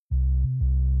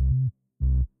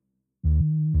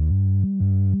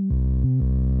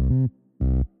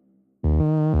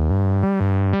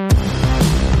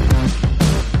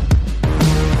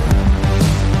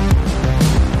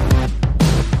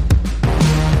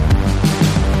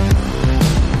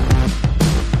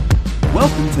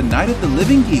to Night of the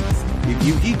Living Geeks. If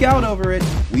you geek out over it,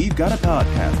 we've got a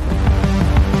podcast.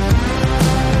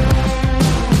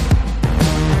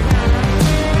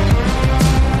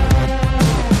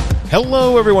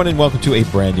 Hello, everyone, and welcome to a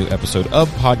brand new episode of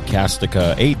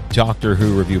Podcastica, a Doctor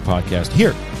Who review podcast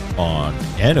here on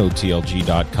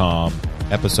NOTLG.com,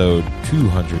 episode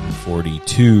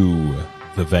 242,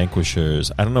 The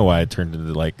Vanquishers. I don't know why I turned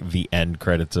into like the end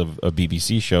credits of a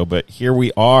BBC show, but here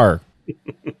we are.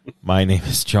 My name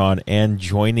is John, and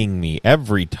joining me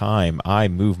every time I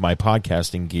move my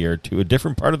podcasting gear to a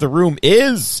different part of the room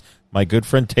is my good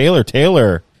friend Taylor.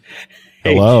 Taylor,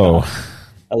 hello. Hey,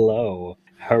 hello.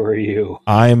 How are you?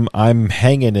 I'm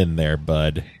hanging in there,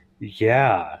 bud.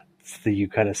 Yeah, you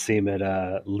kind of seem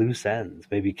at loose ends,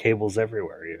 maybe cables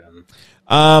everywhere even.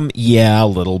 Yeah, a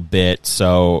little bit.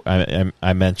 So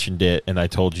I mentioned it, and I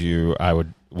told you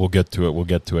we'll get to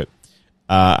it.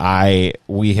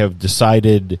 We have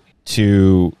decided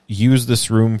to use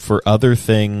this room for other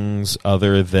things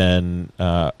other than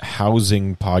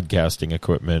housing podcasting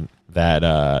equipment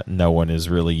that no one is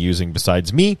really using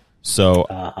besides me. So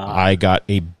I got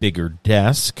a bigger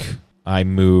desk. I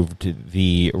moved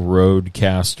the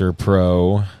Rodecaster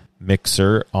Pro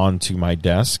mixer onto my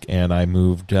desk, and I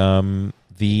moved one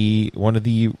of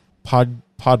the pod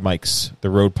mics,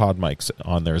 the Rode pod mics,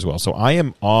 on there as well. So I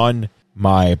am on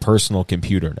my personal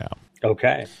computer now.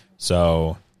 Okay.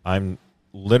 So I'm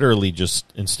literally just,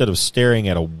 instead of staring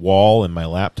at a wall in my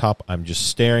laptop, I'm just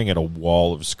staring at a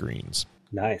wall of screens.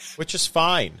 Nice. Which is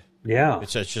fine. Yeah.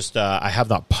 It's just I have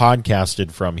not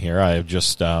podcasted from here. I have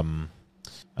just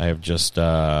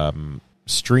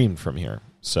streamed from here.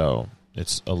 So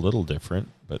it's a little different,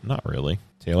 but not really.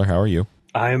 Taylor, how are you?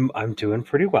 I'm doing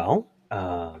pretty well.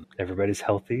 Everybody's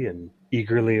healthy and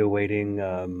eagerly awaiting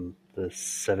the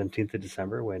 17th of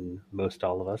December when most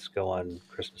all of us go on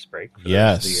Christmas break for the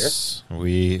rest of the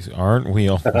year. We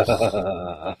all?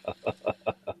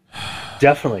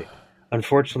 Definitely.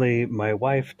 Unfortunately, my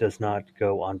wife does not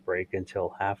go on break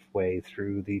until halfway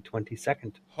through the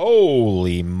 22nd.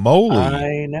 Holy moly.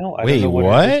 I know. I Wait, don't know what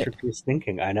what? her district was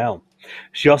thinking. I know.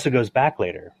 She also goes back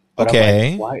later. But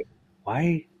Okay. I'm like,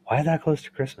 why that close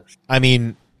to Christmas? I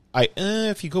mean,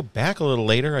 if you go back a little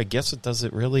later, I guess it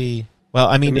doesn't really... Well,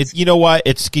 I mean, you know what?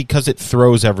 It's because it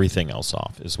throws everything else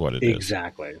off, is what it is.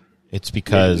 Exactly. It's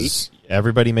because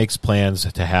everybody makes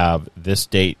plans to have this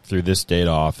date through this date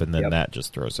off, and then that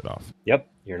just throws it off. Yep,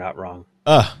 you're not wrong.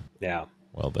 Yeah.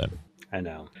 Well then. I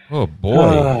know. Oh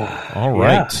boy. All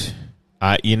right.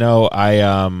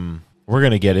 Yeah. We're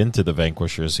gonna get into the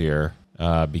Vanquishers here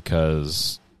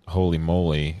because holy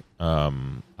moly,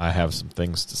 I have some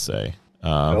things to say.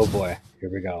 Oh boy,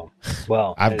 here we go.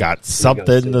 Well, I've got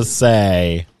something to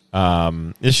say.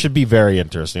 This should be very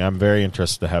interesting. I'm very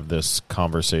interested to have this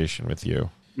conversation with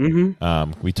you.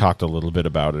 Mm-hmm. We talked a little bit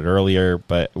about it earlier,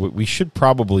 but we should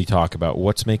probably talk about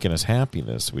what's making us happy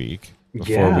this week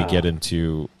before we get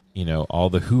into, all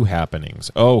the Who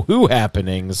happenings. Oh, Who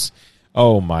happenings.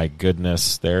 Oh my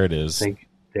goodness. There it is.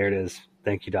 There it is.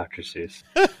 Thank you, Dr. Seuss.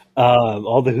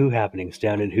 All the Who happenings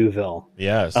down in Whoville.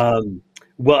 Yes.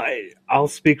 Well, I'll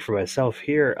speak for myself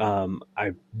here.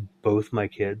 Both my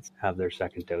kids have their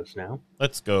second dose now.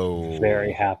 Let's go.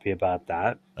 Very happy about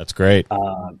that. That's great.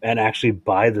 And actually,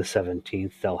 by the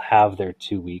 17th, they'll have their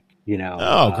 2-week,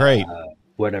 great.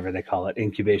 Whatever they call it,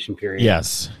 incubation period.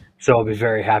 Yes. So I'll be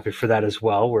very happy for that as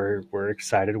well. We're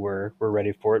excited. We're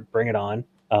ready for it. Bring it on.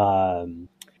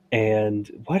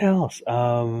 And what else?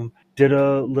 Did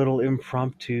a little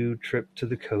impromptu trip to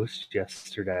the coast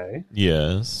yesterday.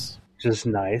 Yes. Just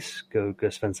nice. Go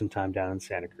spend some time down in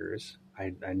Santa Cruz.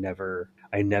 I never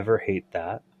hate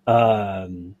that.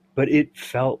 But it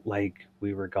felt like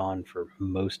we were gone for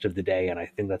most of the day, and I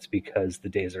think that's because the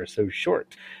days are so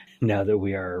short now that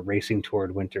we are racing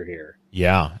toward winter here.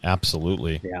 Yeah,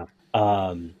 absolutely. Yeah.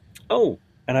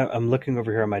 And I'm looking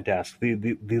over here on my desk.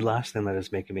 The last thing that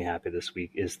is making me happy this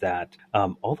week is that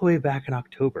all the way back in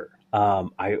October,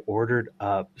 I ordered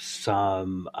up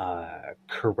some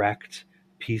correct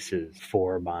pieces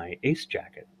for my Ace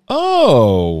jacket.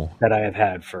 Oh. That I have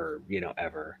had for,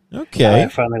 ever. Okay. I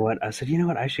finally I said, you know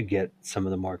what, I should get some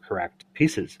of the more correct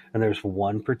pieces. And there's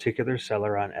one particular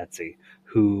seller on Etsy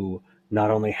who not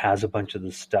only has a bunch of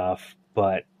the stuff,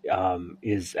 but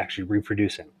is actually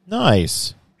reproducing.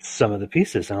 Nice. Some of the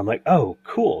pieces. And I'm like, oh,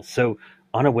 cool. So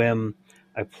on a whim,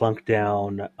 I plunked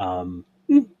down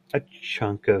a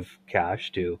chunk of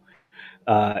cash to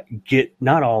get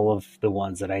not all of the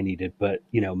ones that I needed, but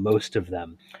most of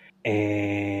them.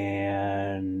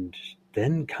 And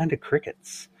then kind of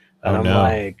crickets. And Oh, I'm no.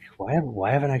 like,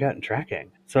 why haven't I gotten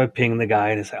tracking? So I ping the guy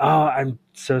and I say, oh, I'm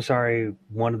so sorry.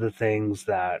 One of the things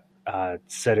that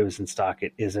said it was in stock,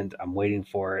 it isn't. I'm waiting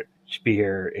for it. It should be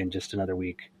here in just another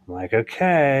week. I'm like,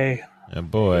 okay. Oh,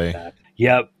 boy. That.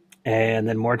 Yep. And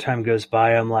then more time goes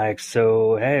by. I'm like,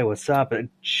 so, hey, what's up? It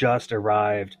just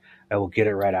arrived. I will get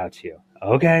it right out to you.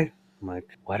 Okay. I'm like,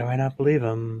 why do I not believe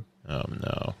him? Oh,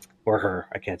 no. Or her.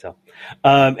 I can't tell.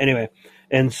 Anyway.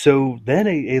 And so then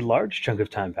a large chunk of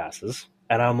time passes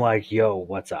and I'm like, yo,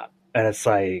 what's up? And it's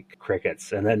like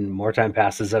crickets. And then more time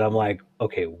passes and I'm like,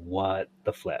 okay, what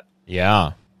the flip?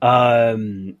 Yeah.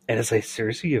 And it's like,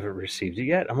 seriously, you haven't received it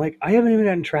yet? I'm like, I haven't even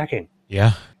gotten tracking.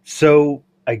 Yeah. So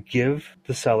I give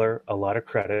the seller a lot of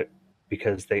credit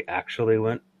because they actually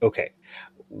went, okay,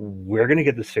 we're going to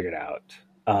get this figured out.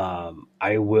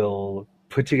 I will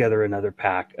put together another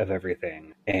pack of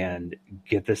everything and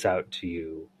get this out to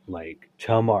you like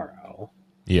tomorrow.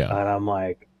 Yeah. And I'm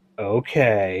like,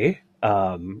 okay.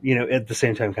 At the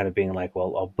same time kind of being like,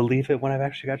 well, I'll believe it when I've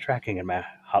actually got tracking in my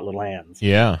hot little hands.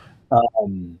 Yeah.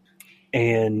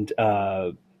 And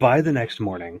by the next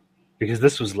morning, because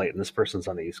this was late and this person's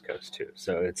on the East Coast too.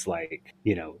 So it's like,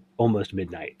 almost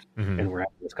midnight and we're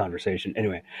having this conversation.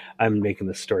 Anyway, I'm making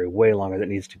this story way longer than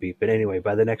it needs to be. But anyway,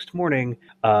 by the next morning,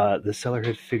 the seller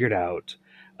had figured out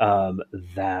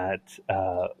that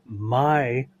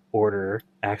my order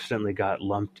accidentally got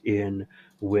lumped in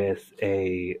with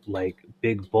a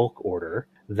big bulk order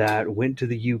that went to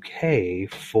the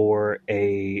UK for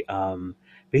a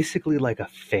basically like a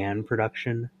fan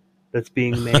production that's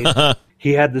being made.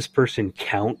 He had this person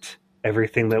count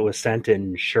everything that was sent,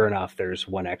 and sure enough, there's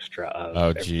one extra of.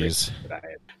 Oh, geez.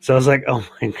 So I was like, oh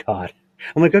my God.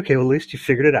 I'm like, okay, well, at least you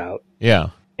figured it out. Yeah.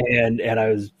 And I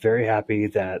was very happy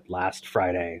that last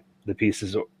Friday, the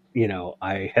pieces,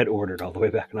 I had ordered all the way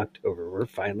back in October, were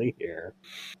finally here.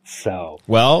 So,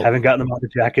 well, haven't gotten them on the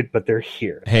jacket, but they're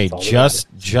here. Hey,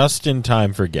 just in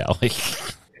time for Galley.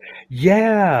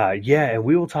 Yeah, and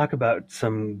we will talk about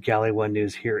some Galley One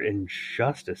news here in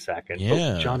just a second.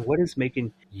 Yeah. But John, what is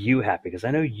making you happy? Because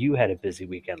I know you had a busy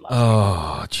weekend last week.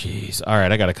 Oh, jeez. All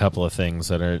right, I got a couple of things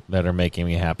that are making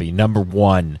me happy. Number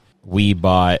one, we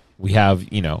have,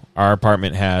 our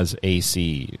apartment has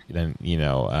AC, and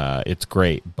it's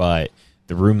great, but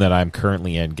the room that I'm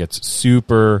currently in gets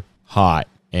super hot,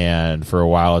 and for a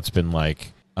while it's been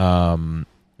like,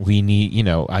 we need,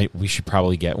 we should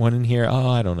probably get one in here. Oh,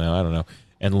 I don't know.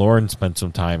 And Lauren spent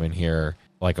some time in here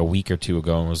like a week or two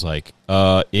ago and was like,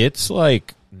 it's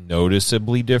like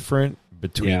noticeably different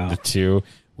between the two.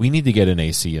 We need to get an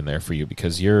AC in there for you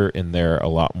because you're in there a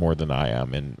lot more than I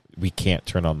am, and we can't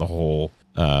turn on the whole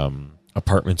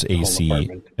apartment's AC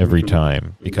every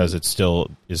time because it still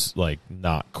is like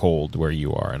not cold where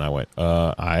you are. And I went,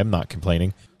 I am not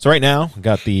complaining. So right now,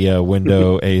 got the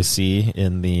window AC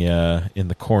in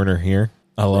the corner here.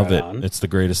 I love it. It's the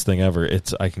greatest thing ever.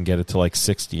 I can get it to like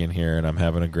 60 in here, and I'm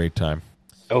having a great time.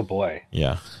 Oh boy,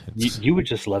 yeah. You would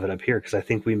just love it up here because I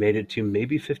think we made it to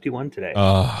maybe 51 today.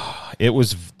 It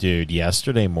was, dude.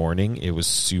 Yesterday morning, it was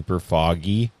super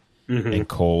foggy and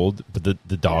cold, but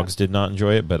the dogs did not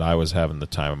enjoy it. But I was having the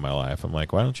time of my life. I'm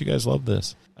like, why don't you guys love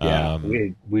this? Yeah,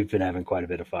 we've been having quite a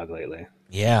bit of fog lately.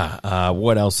 Yeah.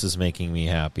 What else is making me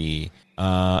happy?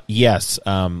 Yes.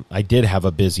 I did have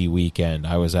a busy weekend.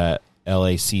 I was at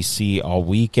LACC all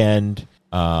weekend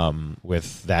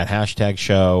with that hashtag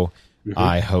show.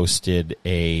 I hosted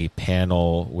a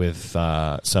panel with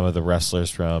some of the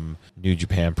wrestlers from New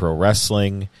Japan Pro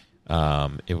Wrestling.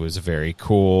 It was very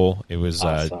cool. It was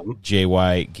awesome. Jay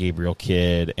White, Gabriel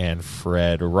Kidd, and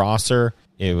Fred Rosser.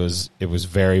 It was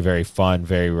very, very fun,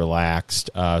 very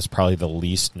relaxed. It was probably the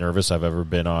least nervous I've ever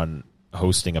been on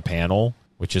hosting a panel,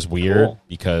 which is weird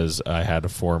because I had a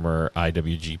former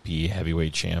IWGP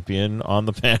heavyweight champion on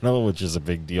the panel, which is a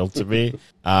big deal to me.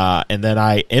 And then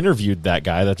I interviewed that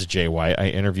guy. That's Jay White. I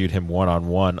interviewed him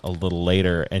one-on-one a little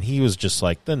later, and he was just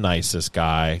like the nicest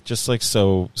guy, just like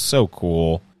so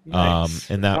cool. Nice.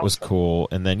 And that was cool.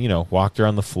 And then, walked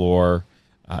around the floor.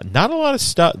 Not a lot of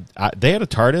stuff. They had a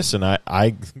TARDIS, and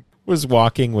I was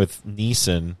walking with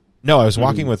Neeson. No, I was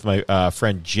walking with my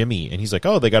friend Jimmy, and he's like,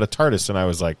 "Oh, they got a TARDIS," and I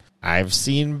was like, "I've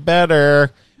seen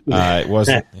better." It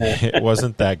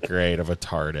wasn't that great of a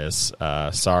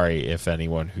TARDIS. Sorry if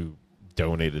anyone who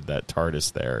donated that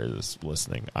TARDIS there is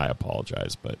listening. I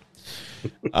apologize, but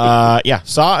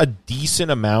saw a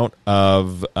decent amount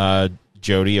of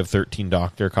Jody of 13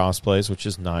 Doctor cosplays, which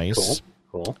is nice.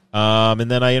 Cool.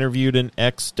 And then I interviewed an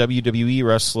ex-WWE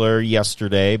wrestler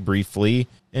yesterday briefly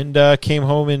and came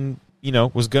home and,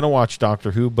 was going to watch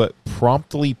Doctor Who, but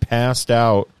promptly passed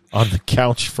out on the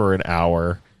couch for an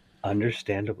hour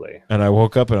Understandably. And I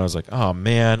woke up and I was like, oh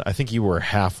man, I think you were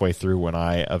halfway through when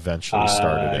I eventually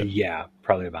started it. Yeah,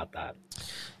 probably about that.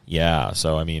 Yeah,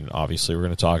 so I mean, obviously we're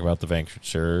going to talk about the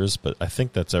Vanquishers, but I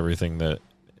think that's everything that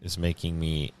is making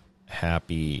me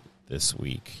happy this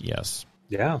week. Yes.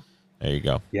 Yeah. There you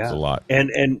go. Yeah. It's a lot.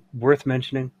 And worth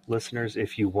mentioning, listeners,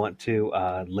 if you want to,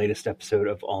 latest episode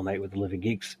of All Night with the Living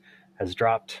Geeks has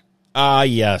dropped.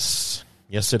 Yes.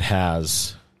 Yes, it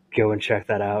has. Go and check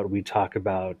that out. We talk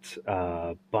about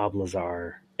Bob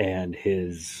Lazar and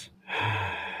his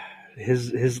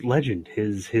legend,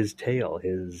 his tale,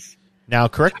 his. Now,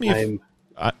 correct me if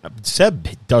Seb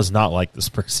does not like this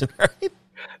person, right?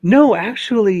 No,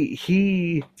 actually,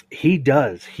 he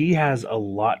does. He has a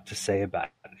lot to say about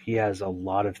it. He has a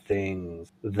lot of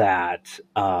things that,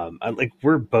 like,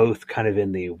 we're both kind of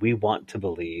in the we want to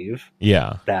believe,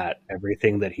 yeah, that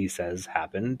everything that he says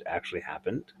actually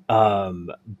happened.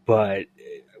 But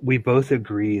we both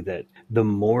agree that the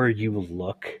more you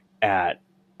look at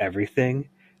everything,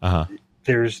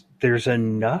 there's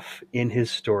enough in his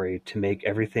story to make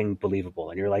everything believable,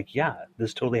 and you're like, yeah,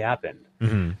 this totally happened.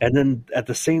 Mm-hmm. And then at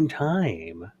the same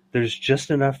time, there's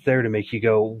just enough there to make you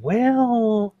go,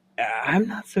 well, I'm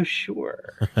not so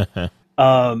sure.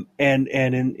 And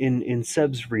in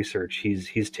Seb's research,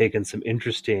 he's taken some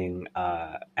interesting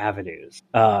avenues.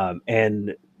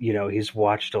 And he's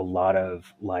watched a lot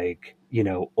of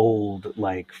old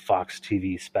Fox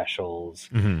TV specials,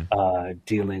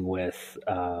 dealing with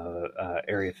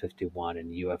Area 51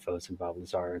 and UFOs and Bob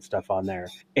Lazar and stuff on there.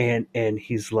 And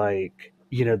he's like,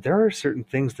 there are certain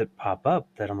things that pop up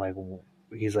that I'm like,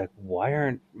 he's like, why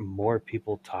aren't more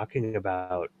people talking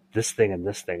about this thing and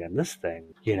this thing and this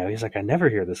thing? He's like, I never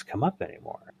hear this come up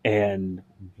anymore. And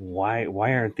why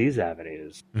aren't these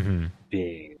avenues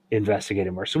being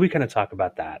investigated more? So we kind of talk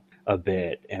about that a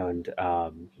bit. And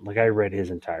I read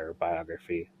his entire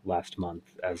biography last month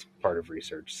as part of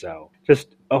research. So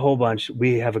just a whole bunch.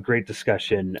 We have a great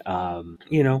discussion. I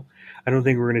don't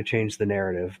think we're going to change the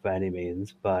narrative by any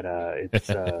means, but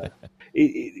it's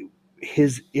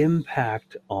his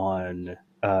impact on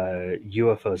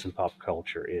UFOs and pop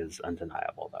culture is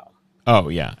undeniable, though. Oh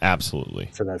yeah, absolutely.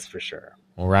 So that's for sure.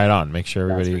 Well, right on. Make sure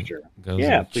everybody goes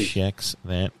and checks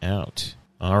that out.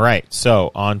 All right, so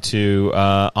on to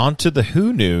the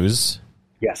Who news.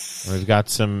 Yes, we've got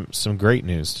some great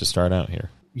news to start out here.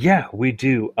 Yeah, we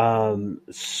do.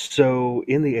 So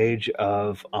in the age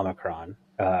of Omicron,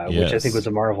 which I think was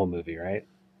a Marvel movie, right?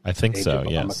 I think Age so.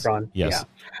 of Yes. Omicron? Yes.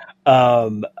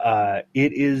 Yeah.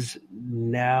 It is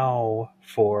now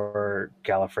for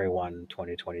Gallifrey 1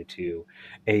 2022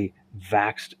 a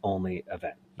vaxxed only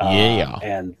event.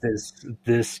 And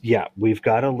this, we've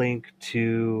got a link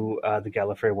to the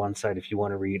Gallifrey 1 site if you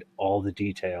want to read all the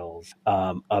details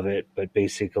of it. But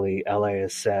basically, LA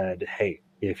has said, hey,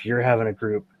 if you're having a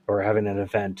group or having an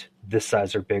event this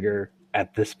size or bigger,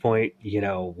 at this point,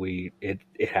 it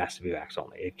has to be vax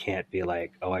only. It can't be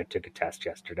like, oh, I took a test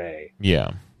yesterday.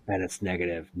 Yeah. And it's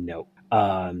negative. Nope.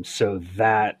 So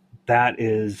that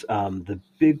is the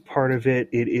big part of it.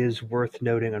 It is worth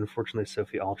noting, unfortunately,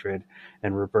 Sophie Aldred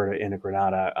and Roberta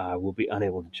Inagranata will be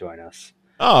unable to join us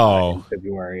in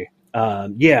February.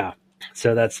 Yeah.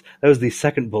 So that was the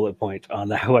second bullet point on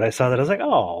that. When I saw that, I was like,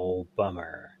 oh,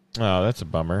 bummer. Oh, that's a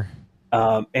bummer.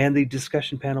 And the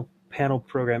discussion panel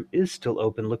program is still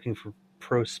open, looking for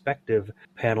prospective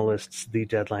panelists. The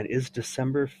deadline is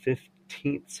December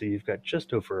 15th, so you've got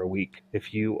just over a week.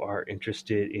 If you are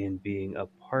interested in being a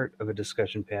part of a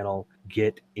discussion panel,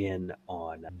 get in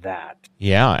on that.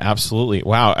 Yeah, absolutely.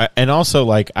 Wow. And also,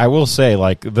 I will say,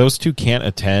 those two can't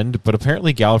attend, but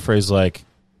apparently Gallifrey's like,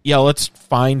 yeah, let's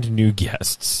find new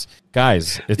guests.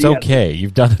 Guys, it's okay.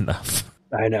 You've done enough.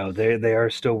 I know. They are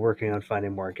still working on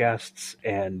finding more guests,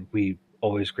 and we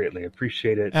always greatly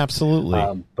appreciate it. Absolutely.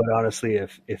 But honestly,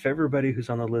 if everybody who's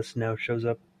on the list now shows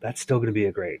up, that's still going to be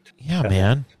a great. Yeah,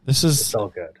 man. It's all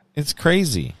good. It's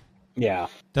crazy. Yeah.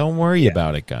 Don't worry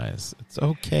about it, guys. It's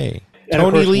okay. And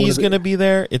Tony Lee's going to be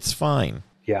there. It's fine.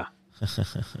 Yeah.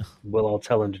 We'll all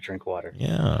tell him to drink water.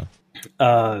 Yeah.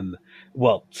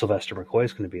 Well, Sylvester McCoy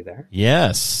is going to be there.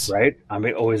 Yes. Right? I'm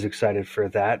always excited for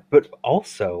that. But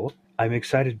also, I'm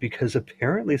excited because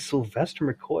apparently Sylvester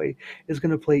McCoy is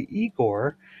going to play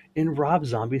Igor in Rob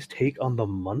Zombie's take on the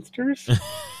Munsters.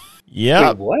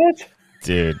 Yeah. Wait, what?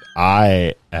 Dude,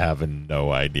 I have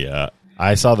no idea.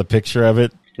 I saw the picture of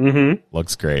it. Mm-hmm.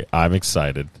 Looks great. I'm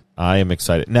excited. I am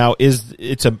excited. Now,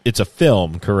 it's a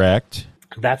film, correct?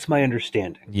 That's my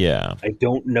understanding. Yeah. I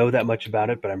don't know that much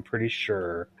about it, but I'm pretty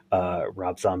sure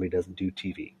Rob Zombie doesn't do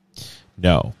TV.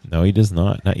 No, he does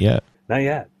not. Not yet. Not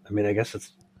yet. I mean, I guess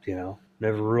it's,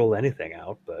 never rule anything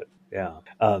out, but yeah.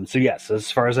 So yes,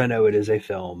 as far as I know, it is a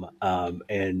film.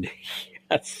 And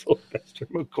yes, Sylvester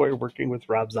McCoy working with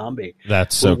Rob Zombie.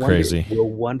 That's so crazy. Will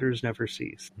wonders never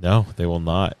cease? No, they will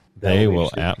not. They will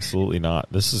absolutely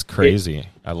not. This is crazy.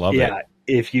 I love it. Yeah,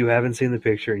 if you haven't seen the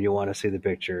picture and you want to see the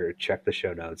picture, check the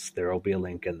show notes. There will be a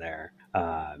link in there.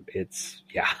 It's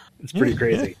pretty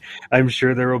crazy. I'm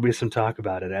sure there will be some talk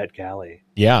about it at Cali.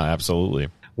 Yeah, absolutely.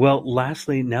 Well,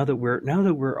 lastly, now that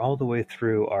we're all the way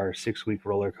through our 6-week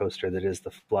roller coaster that is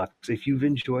the Flux, if you've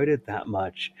enjoyed it that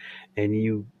much and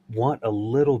you want a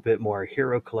little bit more,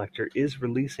 Hero Collector is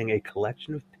releasing a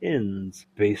collection of pins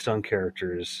based on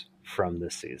characters from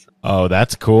this season. Oh,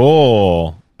 that's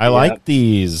cool. I like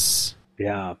these.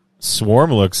 Yeah.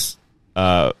 Swarm looks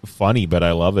funny, but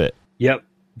I love it. Yep.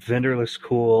 Vendor looks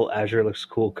cool. Azure looks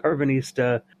cool.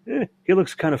 Carvanista, he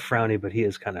looks kind of frowny, but he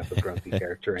is kind of a grumpy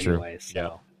character anyway.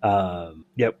 So,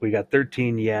 yep, we got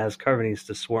 13 Yaz,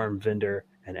 Carvanista, Swarm, Vendor,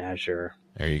 and Azure.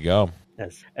 There you go.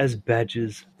 As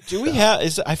badges. Do we have?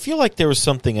 I feel like there was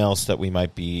something else that we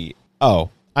might be. Oh,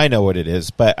 I know what it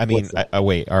is, but I mean,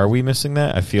 wait, are we missing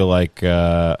that? I feel like.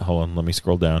 Hold on, let me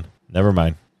scroll down. Never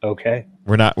mind. Okay.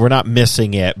 We're not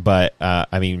missing it, but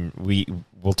I mean,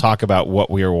 we'll talk about what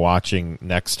we are watching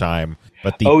next time.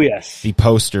 But the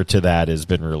poster to that has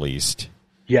been released.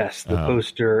 Yes, the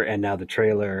poster and now the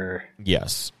trailer.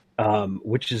 Yes.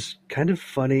 Which is kind of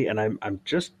funny, and I'm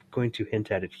just going to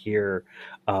hint at it here.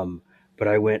 But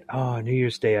I went, New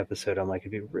Year's Day episode. I'm like,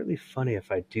 it'd be really funny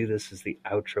if I do this as the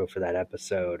outro for that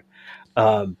episode.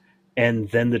 And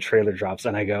then the trailer drops,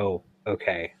 and I go,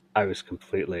 okay, I was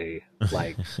completely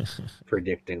like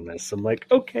predicting this. I'm like,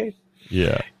 okay.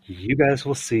 Yeah. You guys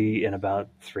will see in about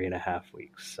 3.5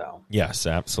 weeks. So yes,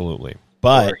 absolutely.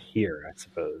 But or here, I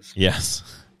suppose. Yes.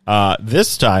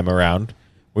 This time around,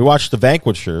 we watched The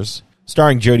Vanquishers,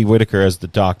 starring Jodie Whittaker as the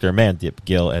Doctor, Mandip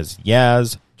Gill as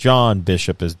Yaz, John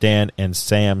Bishop as Dan, and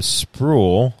Sam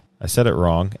Spruill, I said it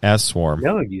wrong, as Swarm.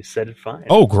 No, you said it fine.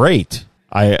 Oh, great.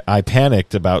 I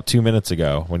panicked about 2 minutes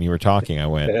ago when you were talking. I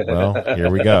went, well,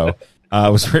 here we go.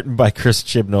 It was written by Chris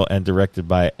Chibnall and directed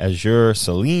by Azure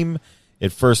Salim.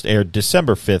 It first aired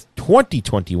December 5th,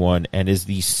 2021, and is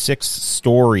the 6th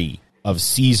story of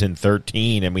season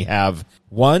 13. And we have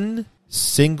one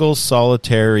single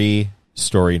solitary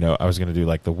story note. I was going to do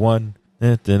like the one,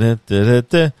 but we didn't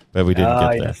get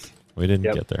there. Yes. We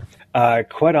didn't get there.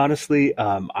 Quite honestly,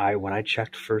 when I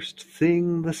checked first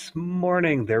thing this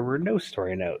morning, there were no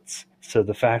story notes. So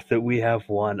the fact that we have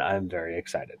one, I'm very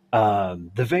excited.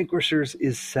 The Vanquishers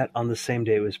is set on the same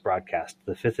day it was broadcast,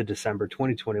 the 5th of December,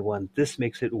 2021. This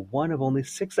makes it one of only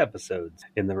 6 episodes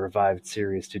in the revived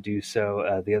series to do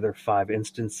so. The other 5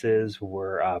 instances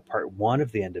were part 1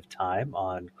 of The End of Time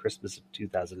on Christmas of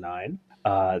 2009,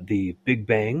 The Big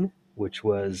Bang, which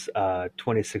was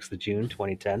 26th of June,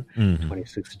 2010.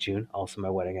 26th of June, also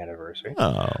my wedding anniversary.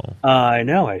 Oh. I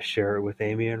know, I share it with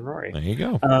Amy and Rory. There you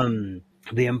go.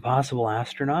 The Impossible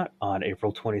Astronaut on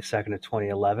April 22nd of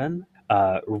 2011.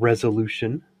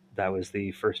 Resolution, that was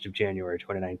the 1st of January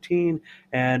 2019.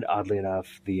 And oddly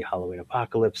enough, the Halloween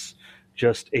Apocalypse,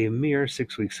 just a mere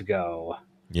 6 weeks ago.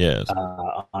 Yes.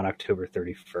 On October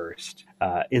 31st.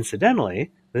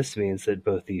 Incidentally, this means that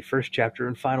both the first chapter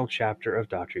and final chapter of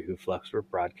Doctor Who Flux were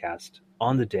broadcast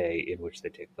on the day in which they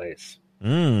take place.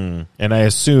 And I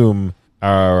assume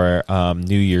our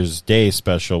New Year's Day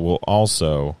special will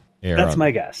also air. That's my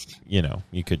guess. You know,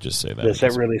 you could just say that. Yes,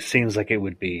 that really seems like it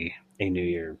would be a New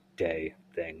Year Day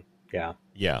thing. Yeah.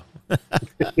 Yeah.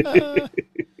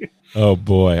 Oh,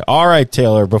 boy. All right,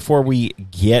 Taylor, before we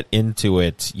get into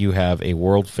it, you have a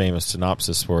world-famous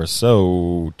synopsis for us,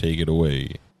 so take it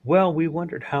away. Well, we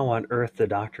wondered how on earth the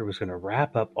Doctor was going to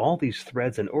wrap up all these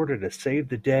threads in order to save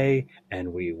the day,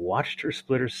 and we watched her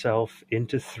split herself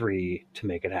into 3 to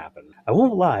make it happen. I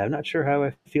won't lie, I'm not sure how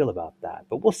I feel about that,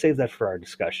 but we'll save that for our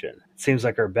discussion. It seems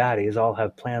like our baddies all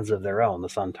have plans of their own. The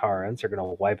Sontarans are going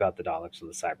to wipe out the Daleks and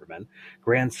the Cybermen.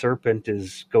 Grand Serpent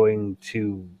is going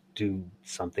to do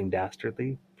something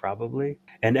dastardly, probably.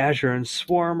 And Azure and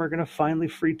Swarm are going to finally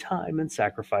free time and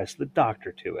sacrifice the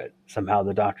Doctor to it. Somehow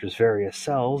the Doctor's various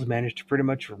selves manage to pretty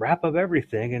much wrap up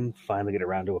everything and finally get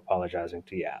around to apologizing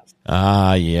to Yaz.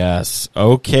 Ah, yes.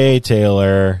 Okay,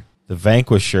 Taylor. The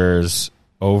Vanquishers.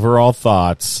 Overall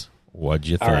thoughts. What'd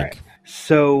you think? All right.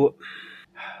 So...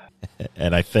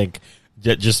 And I think...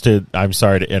 I'm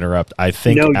sorry to interrupt. I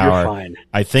think you're fine.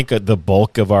 I think the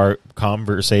bulk of our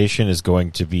conversation is going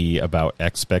to be about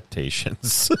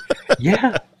expectations.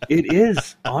 Yeah, it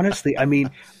is. Honestly, I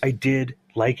mean, I did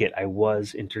like it. I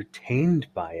was entertained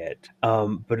by it.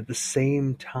 But at the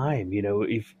same time,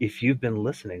 if you've been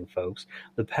listening, folks,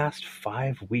 the past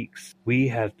 5 weeks, we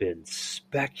have been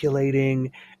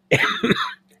speculating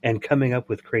and coming up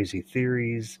with crazy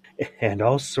theories and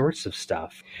all sorts of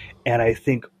stuff. And I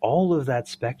think all of that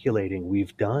speculating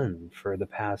we've done for the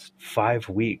past 5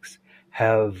 weeks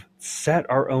have set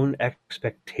our own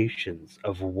expectations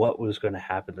of what was going to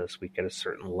happen this week at a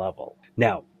certain level.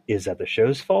 Now, is that the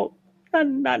show's fault?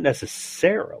 Not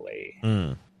necessarily.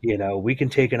 We can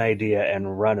take an idea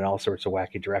and run in all sorts of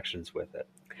wacky directions with it.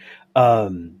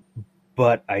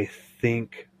 But I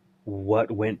think what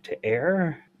went to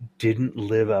air didn't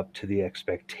live up to the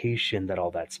expectation that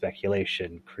all that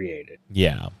speculation created.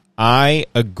 Yeah. I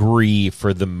agree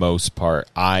for the most part.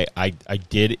 I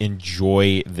did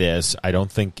enjoy this. I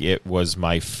don't think it was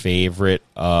my favorite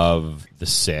of the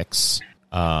 6.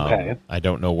 Okay. I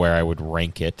don't know where I would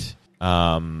rank it.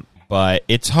 But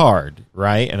it's hard,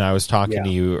 right? And I was talking to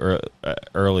you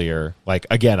earlier. Like,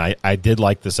 again, I did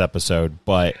like this episode,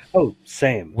 but... Oh,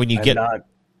 same. When you I'm get... not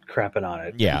crapping on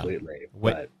it completely.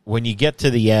 When you get to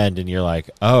the end and you're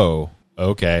like, oh,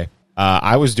 okay...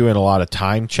 I was doing a lot of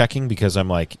time checking because I'm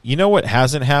like, you know what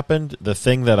hasn't happened? The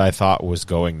thing that I thought was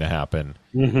going to happen.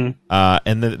 Mm-hmm.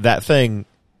 And that thing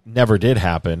never did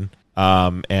happen.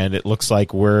 And it looks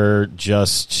like we're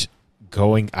just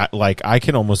going... I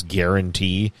can almost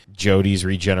guarantee Jodie's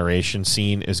regeneration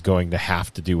scene is going to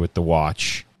have to do with the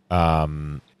watch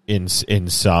in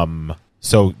some...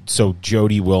 So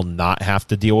Jodie will not have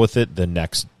to deal with it. The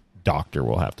next Doctor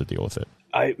will have to deal with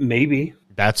it. Maybe.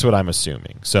 That's what I'm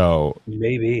assuming. So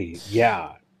maybe,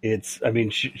 yeah.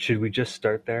 Should we just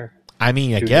start there? I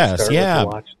mean, I guess,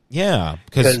 yeah,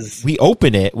 because we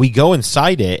open it, we go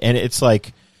inside it, and it's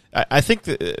like, I think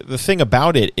the thing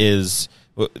about it is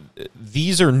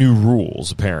these are new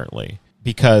rules apparently,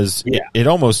 because it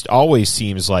almost always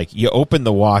seems like you open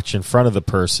the watch in front of the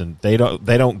person, they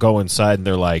don't go inside and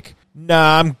they're like,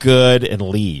 nah, I'm good, and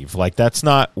leave. Like, that's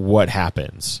not what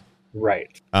happens. Right.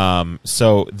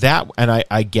 So that, and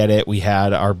I get it. We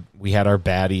had our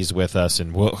baddies with us,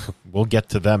 and we'll get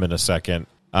to them in a second.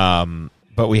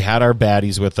 But we had our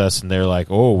baddies with us, and they're like,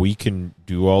 oh, we can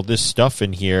do all this stuff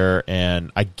in here,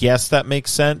 and I guess that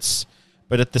makes sense.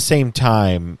 But at the same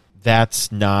time, that's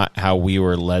not how we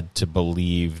were led to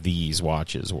believe these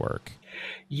watches work.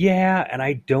 Yeah, and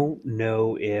I don't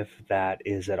know if that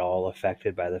is at all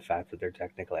affected by the fact that they're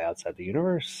technically outside the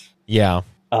universe. Yeah.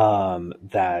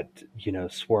 That,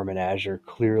 Swarm and Azure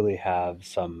clearly have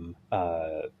some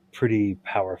pretty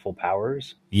powerful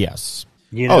powers. Yes.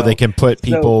 They can put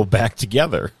people back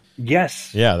together.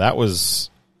 Yes. Yeah, that was...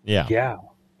 Yeah. Yeah.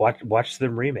 Watch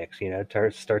them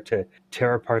remix, start to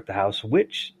tear apart the house,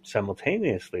 which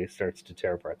simultaneously starts to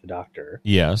tear apart the Doctor.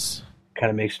 Yes. Kind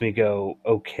of makes me go,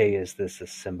 okay, is this a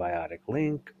symbiotic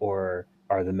link, or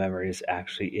are the memories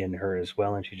actually in her as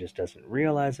well and she just doesn't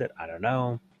realize it? I don't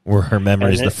know. Were her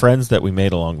memories the friends that we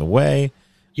made along the way?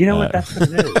 You know what? That's what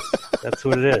it is. That's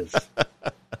what it is.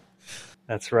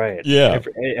 That's right. Yeah.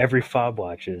 Every fob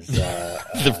watch is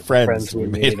the friends we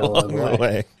made along the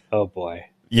way. Oh, boy.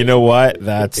 You know what?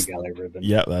 That's... ribbon.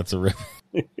 Yeah, that's a ribbon.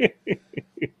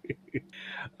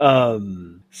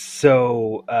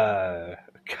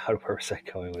 God, where was I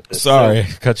going with this? Sorry,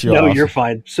 cut you off. No, you're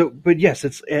fine. So, but yes,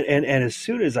 it's and as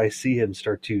soon as I see him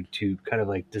start to kind of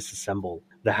like disassemble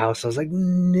the house, I was like,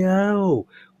 no,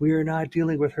 we are not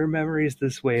dealing with her memories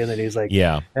this way. And then he's like,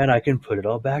 yeah, and I can put it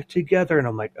all back together. And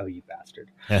I'm like, oh, you bastard.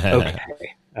 Okay,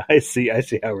 I see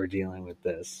how we're dealing with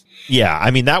this. Yeah,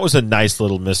 I mean, that was a nice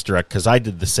little misdirect because I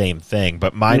did the same thing,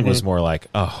 but mine was more like,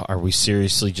 oh, are we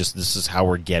seriously just, this is how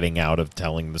we're getting out of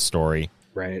telling the story?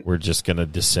 Right. We're just going to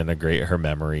disintegrate her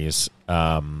memories.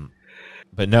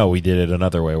 But no, we did it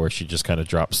another way where she just kind of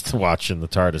drops the watch in the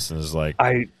TARDIS and is like...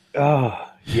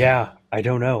 yeah, I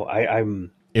don't know.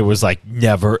 I'm... It was like,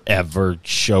 never, ever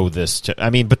show this to... I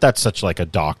mean, but that's such like a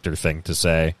Doctor thing to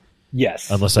say. Yes.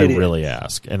 Unless I really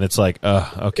ask. And it's like,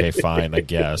 okay, fine, I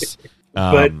guess.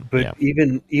 But yeah.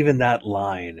 even that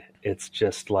line, it's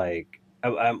just like...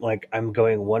 I'm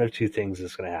going, one of two things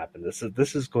is going to happen.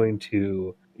 This is going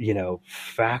to...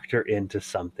 factor into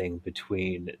something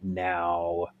between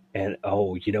now and,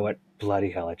 oh, you know what? Bloody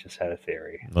hell, I just had a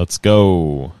theory. Let's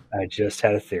go. I just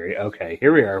had a theory. Okay,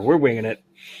 here we are. We're winging it.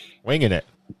 Winging it.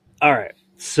 All right.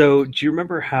 So do you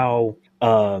remember how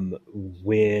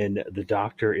when the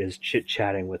Doctor is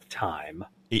chit-chatting with Time?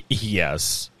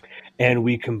 Yes. And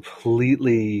we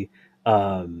completely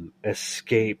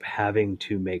escape having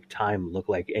to make Time look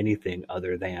like anything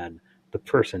other than the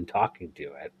person talking to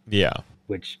it. Yeah.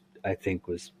 Which I think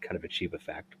was kind of a cheap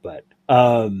effect, but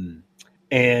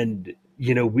and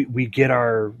we get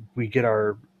our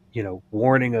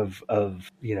warning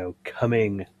of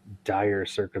coming dire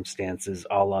circumstances,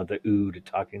 a la the Ood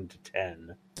talking to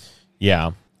Ten.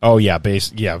 Yeah. Oh yeah,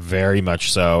 very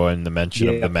much so. And the mention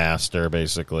of the master,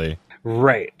 basically.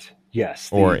 Right. Yes.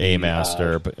 Or a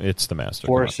master, but it's the master.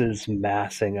 Forces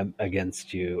massing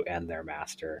against you and their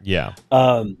master. Yeah.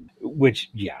 Which,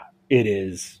 it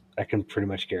is. I can pretty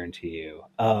much guarantee you.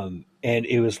 And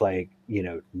it was like,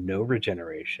 no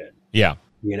regeneration. Yeah.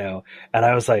 And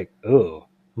I was like, oh,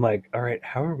 I'm like, all right,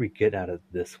 how are we getting out of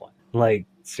this one? Like,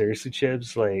 seriously,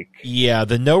 Chibs? Like, yeah,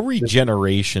 the no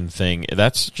regeneration thing,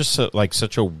 that's just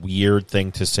such a weird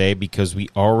thing to say, because we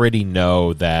already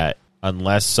know that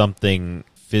unless something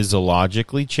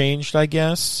physiologically changed, I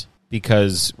guess,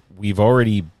 because we've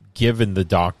already given the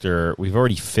doctor, we've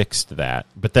already fixed that.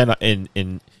 But then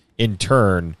in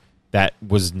turn, that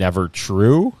was never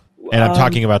true. And I'm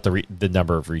talking about the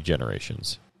number of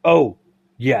regenerations. Oh,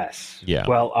 yes. Yeah.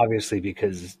 Well, obviously,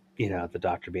 because, the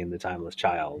doctor being the timeless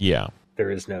child. Yeah. There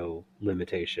is no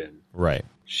limitation. Right.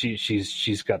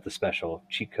 She's got the special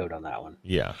cheat code on that one.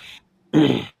 Yeah.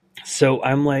 So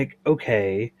I'm like,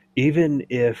 okay, even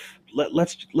if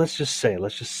let's just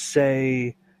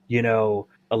say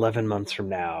 11 months from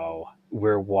now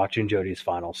we're watching Jodie's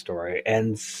final story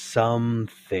and some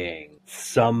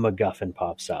MacGuffin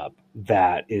pops up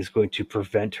that is going to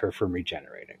prevent her from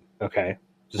regenerating. Okay,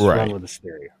 just run with this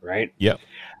theory, right? Yep.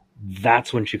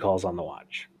 That's when she calls on the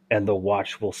Watch. And the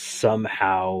Watch will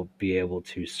somehow be able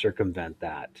to circumvent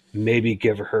that. Maybe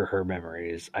give her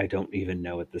memories. I don't even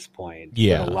know at this point.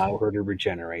 Yeah. But allow her to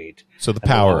regenerate. So the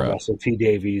power of Russell T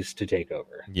Davies to take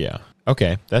over. Yeah.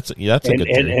 Okay. That's a good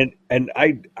theory. And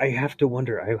I have to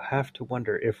wonder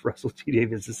if Russell T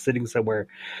Davies is sitting somewhere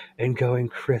and going,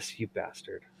 Chris, you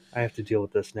bastard. I have to deal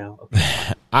with this now.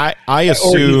 Okay. I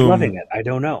assume, or he's loving it. I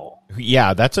don't know.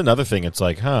 Yeah, that's another thing. It's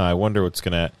like, I wonder what's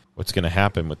gonna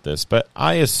happen with this. But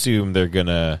I assume they're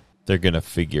gonna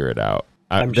figure it out.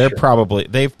 They've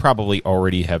probably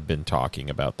already have been talking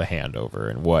about the handover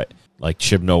and what, like,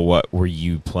 Chibnall, what were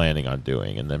you planning on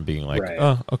doing? And then being like,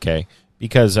 oh, okay.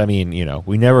 Because, I mean,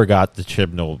 we never got the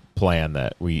Chibnall plan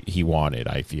that he wanted,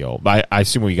 I feel. I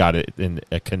assume we got it in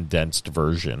a condensed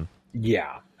version.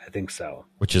 Yeah, I think so.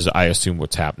 Which is, I assume,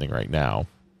 what's happening right now.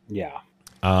 Yeah.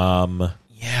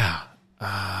 Yeah.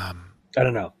 I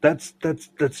don't know. That's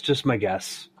just my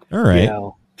guess. All right.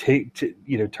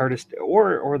 TARDIS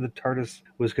or the TARDIS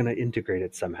was going to integrate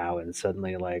it somehow, and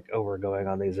suddenly, like, oh, we're going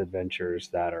on these adventures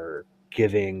that are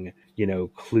giving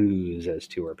clues as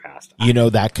to her past.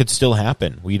 That could still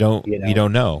happen. We don't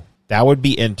know. That would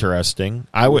be interesting.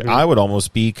 I would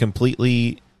almost be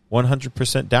completely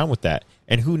 100% down with that.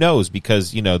 And who knows?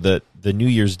 Because the New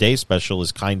Year's Day special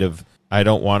is kind of, I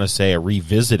don't want to say a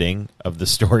revisiting of the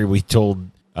story we told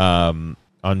on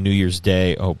New Year's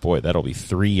Day. Oh boy, that'll be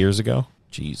 3 years ago.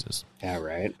 Jesus. Yeah,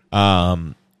 right.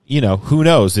 Who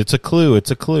knows? It's a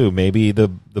clue. Maybe the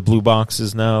blue box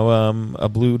is now a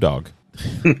blue dog.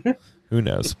 Who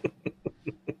knows?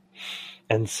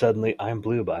 And suddenly I'm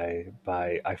Blue by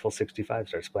Eiffel 65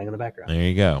 starts playing in the background. There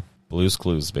you go. Blue's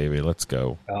Clues, baby. Let's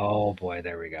go. Oh boy,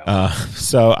 there we go.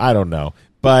 So I don't know.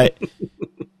 But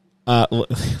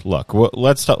look,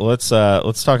 let's talk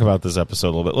about this episode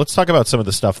a little bit. Let's talk about some of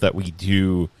the stuff that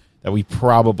we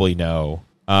probably know.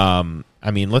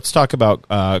 Let's talk about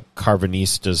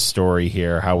Carvanista's story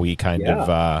here. How we kind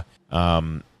of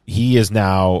he is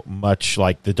now much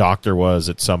like the Doctor was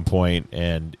at some point,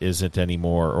 and isn't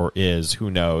anymore, or is,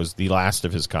 who knows, the last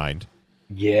of his kind.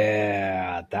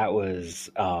 Yeah, that was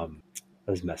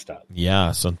messed up. Yeah,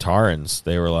 Sontarans.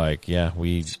 They were like,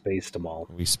 we spaced them all.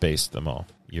 We spaced them all.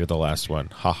 You're the last one.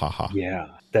 Ha ha ha. Yeah,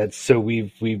 that's so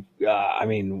we've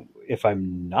if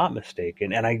I'm not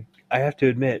mistaken, and I have to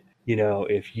admit,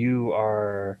 if you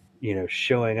are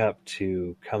showing up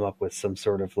to come up with some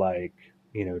sort of like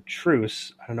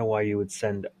truce, I don't know why you would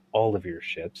send all of your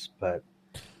ships, but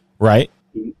right.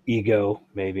 Ego,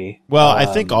 maybe. Well, I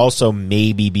think also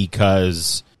maybe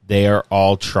because they are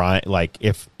all trying, like,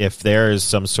 if there is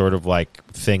some sort of like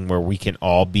thing where we can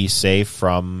all be safe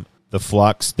from the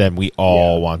flux, then we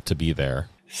all want to be there.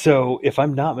 So if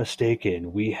I'm not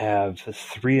mistaken, we have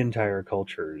 3 entire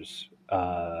cultures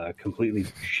completely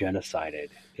genocided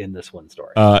in this one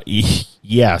story.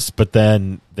 Yes, but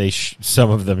then some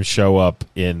of them show up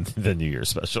in the New Year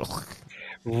special.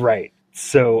 Right.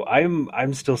 So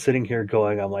I'm still sitting here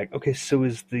going, I'm like, okay, so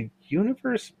is the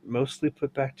universe mostly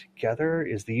put back together?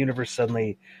 Is the universe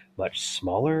suddenly much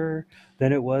smaller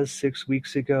than it was 6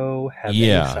 weeks ago? Have any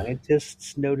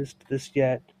scientists noticed this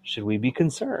yet? Should we be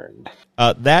concerned?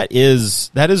 That is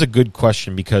a good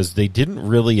question, because they didn't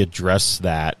really address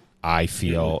that I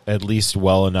feel, at least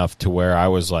well enough to where I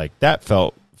was like, that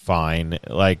felt fine.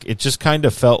 Like, it just kind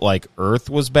of felt like Earth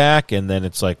was back, and then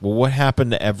it's like, well, what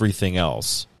happened to everything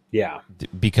else? Yeah.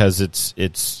 Because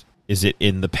is it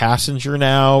in the passenger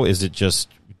now? Is it just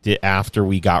after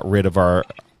we got rid of our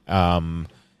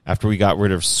after we got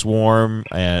rid of Swarm,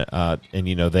 and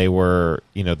they were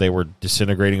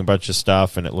disintegrating a bunch of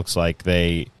stuff, and it looks like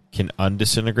they can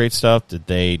undisintegrate stuff. Did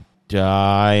they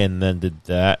die, and then did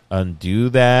that undo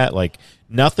that? Like,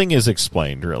 nothing is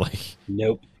explained really.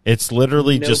 Nope. It's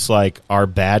literally just like our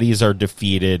baddies are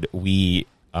defeated. We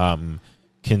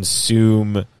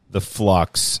consume the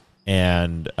flux,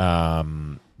 and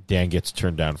Dan gets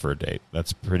turned down for a date.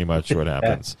 That's pretty much what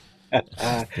happens.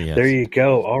 There you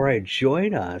go. All right,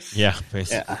 join us. Yeah,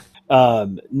 basically.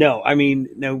 No, I mean,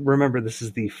 now remember, this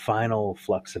is the final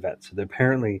Flux event. So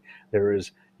apparently there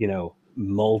is,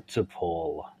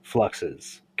 multiple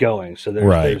Fluxes going. So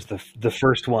there's the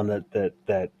first one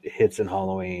that hits in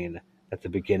Halloween at the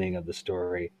beginning of the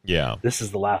story. Yeah. This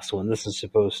is the last one. This is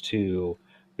supposed to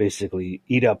basically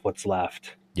eat up what's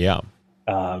left. Yeah.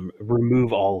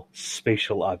 Remove all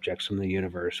spatial objects from the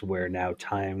universe where now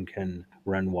time can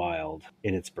run wild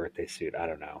in its birthday suit. I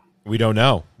don't know. We don't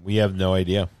know. We have no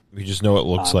idea. We just know it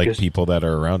looks like people that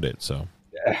are around it. So,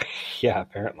 yeah,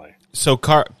 apparently. So,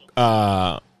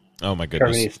 oh my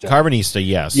goodness, Carbonista,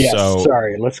 yes. Yes. So,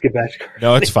 sorry, let's get back to Carbonista.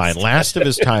 No, it's fine. Last of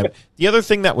his time. The other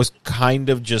thing that was kind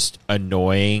of just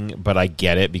annoying, but I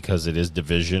get it because it is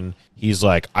Division. He's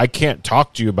like, I can't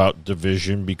talk to you about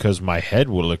Division because my head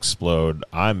will explode.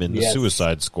 I'm in the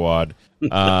Suicide Squad.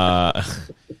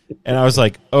 And I was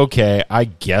like, okay, I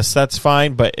guess that's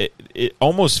fine, but it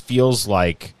almost feels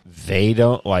like they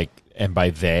don't like, and by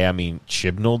they, I mean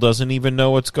Chibnall doesn't even know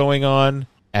what's going on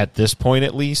at this point.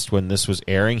 At least when this was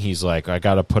airing, he's like, I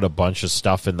got to put a bunch of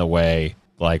stuff in the way.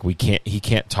 Like he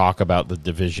can't talk about the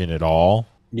Division at all.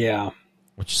 Yeah,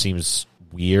 which seems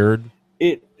weird.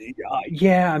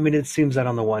 Yeah, I mean, it seems that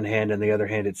on the one hand, and the other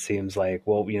hand, it seems like,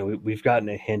 well, we've gotten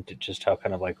a hint at just how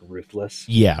kind of like ruthless.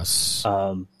 Yes,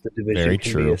 the Division very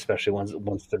can true. be, especially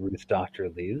once the Ruth Doctor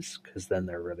leaves, because then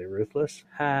they're really ruthless.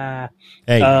 Ha.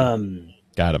 Hey,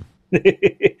 got him.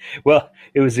 Well,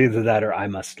 it was either that or I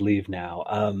must leave now.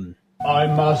 I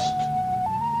must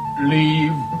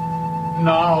leave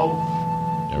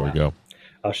now. There we go.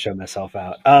 I'll show myself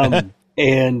out.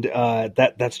 And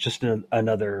that's just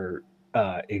another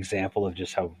example of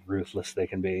just how ruthless they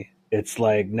can be. It's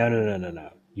like, no.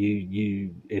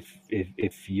 You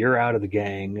if you're out of the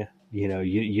gang,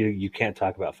 you can't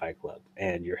talk about Fight Club,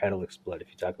 and your head will explode if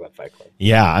you talk about Fight Club.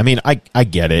 Yeah, I mean, I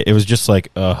get it. It was just like,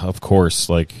 of course,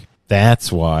 like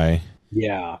that's why.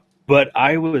 Yeah, but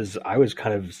I was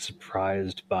kind of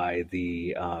surprised by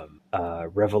the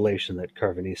revelation that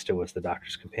Carbonista was the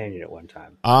Doctor's companion at one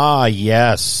time. Ah,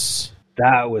 yes.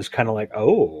 That was kind of like,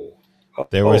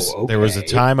 there was okay. a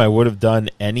time I would have done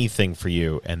anything for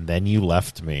you, and then you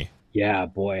left me. Yeah,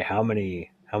 boy, how many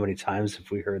times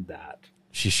have we heard that?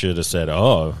 She should have said,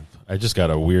 "Oh, I just got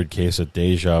a weird case of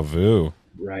deja vu."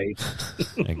 Right.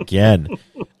 Again.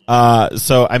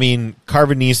 So I mean,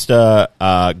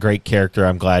 Carbonista, great character.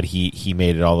 I'm glad he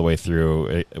made it all the way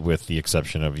through, with the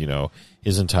exception of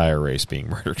his entire race being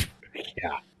murdered.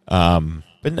 Yeah.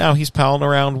 But now he's palling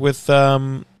around with Bell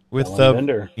and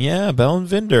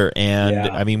Vinder, and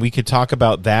I mean, we could talk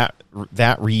about that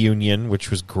reunion,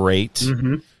 which was great.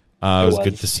 Mm-hmm. It was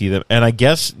good to see them, and I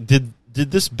guess did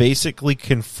this basically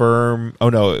confirm? Oh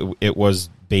no, it was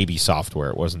baby software.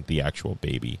 It wasn't the actual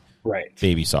baby. Right.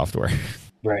 Baby software.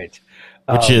 Right.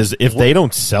 Which is, if they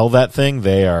don't sell that thing,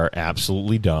 they are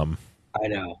absolutely dumb. I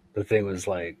know. The thing was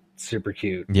like super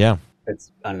cute. Yeah.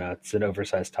 It's an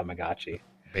oversized Tamagotchi.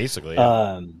 Basically.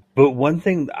 Yeah. But one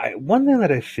thing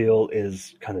that I feel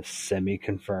is kind of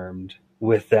semi-confirmed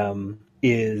with them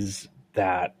is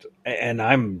that, and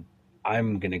I'm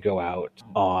going to go out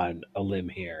on a limb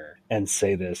here and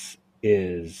say this,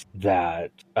 is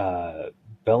that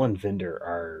Bell and Vinder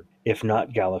are, if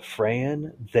not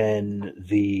Gallifreyan, then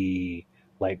the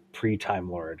pre-Time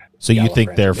Lord. So you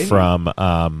think they're maybe.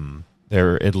 from?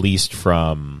 They're at least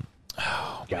from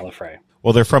Gallifrey.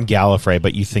 Well, they're from Gallifrey,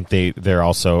 but you think they're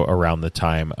also around the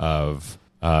time of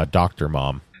Dr.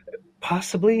 Mom?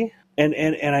 Possibly.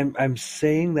 And I'm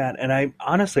saying that, and I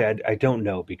honestly I don't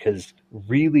know, because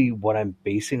really what I'm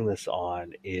basing this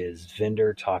on is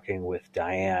Vinder talking with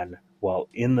Diane while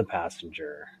in the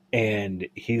passenger, and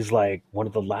he's like, one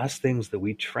of the last things that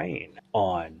we train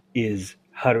on is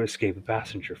how to escape a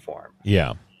passenger form.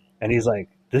 Yeah. And he's like,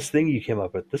 this thing you came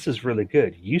up with, this is really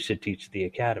good. You should teach the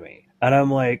academy. And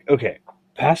I'm like, okay,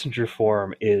 passenger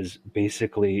form is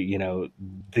basically,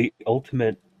 the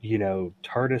ultimate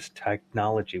TARDIS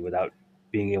technology without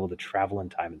being able to travel in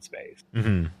time and space,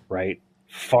 Mm-hmm. right?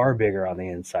 Far bigger on the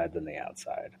inside than the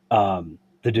outside.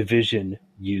 The Division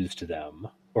used them,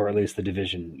 or at least the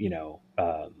Division,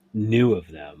 knew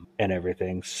of them and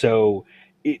everything. So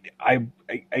I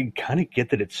kind of get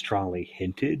that it's strongly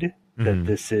hinted that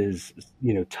this is,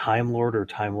 Time Lord or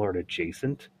Time Lord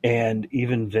adjacent. And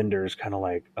even Vinder's kind of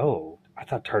like, oh, I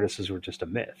thought TARDISes were just a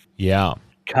myth. Yeah.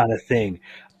 Kind of thing.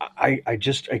 I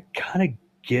kind of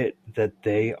get that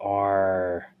they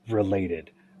are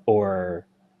related or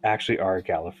actually are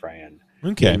Gallifreyan.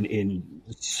 Okay. In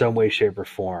some way, shape, or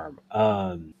form.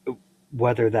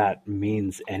 Whether that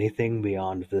means anything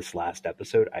beyond this last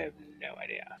episode, I have no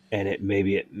idea. And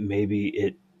maybe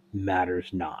it matters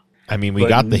not. I mean, we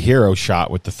got the hero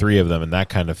shot with the three of them, and that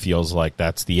kind of feels like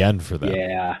that's the end for them.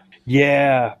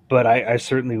 Yeah, but I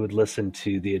certainly would listen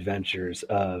to the adventures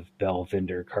of Bel,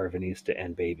 Vinder, Carvanista,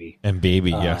 and Baby.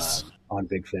 Yes. On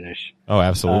Big Finish. Oh,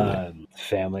 absolutely.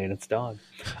 Family and its dog.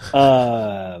 Which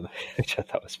I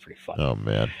thought was pretty fun. Oh,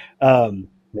 man.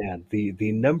 Man,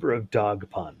 the number of dog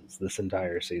puns this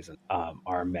entire season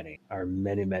are many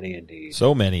indeed.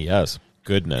 So many, yes.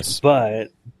 Goodness.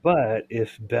 But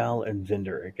if Bel and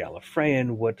Vinder are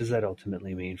Gallifreyan, what does that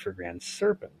ultimately mean for Grand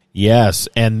Serpent? Yes,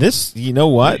 and this, you know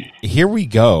what? Here we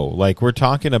go. Like, we're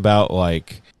talking about,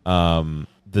 like,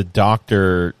 the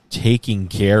Doctor taking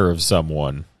care of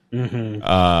someone. Mm-hmm.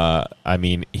 I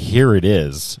mean, here it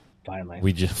is. Finally.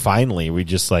 We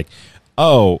just like,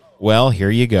 oh, well, here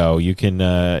you go. You can,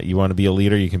 you want to be a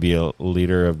leader? You can be a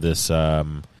leader of this,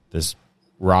 this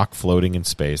rock floating in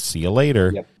space. See you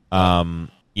later. Yep.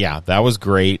 Yeah, that was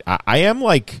great. I am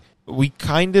like, we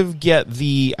kind of get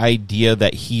the idea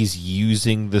that he's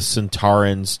using the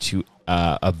Centaurans to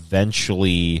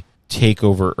eventually take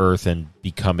over Earth and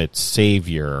become its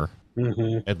savior.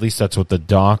 Mm-hmm. At least that's what the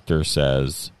Doctor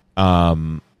says.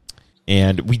 And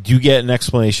we do get an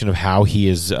explanation of how he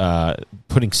is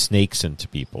putting snakes into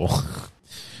people.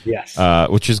 Yes.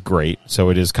 Which is great. So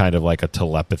it is kind of like a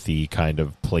telepathy kind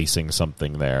of placing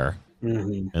something there.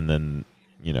 Mm-hmm. And then,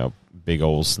 big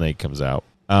old snake comes out.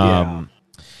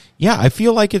 Yeah, I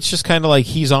feel like it's just kind of like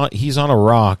he's on a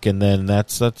rock, and then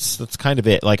that's kind of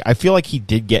it. Like, I feel like he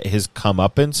did get his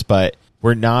comeuppance, but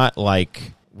we're not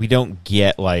like, we don't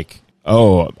get like,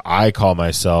 oh, I call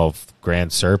myself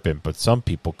Grand Serpent, but some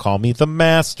people call me the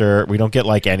Master. We don't get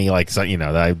like any like,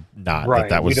 that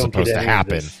was supposed to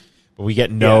happen. But we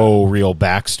get no real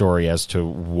backstory as to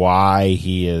why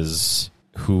he is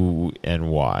who and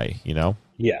why,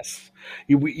 Yes.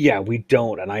 We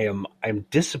don't, and I'm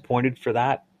disappointed for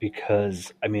that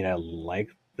because I mean I like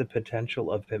the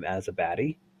potential of him as a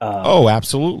baddie. Oh,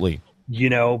 absolutely.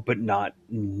 But not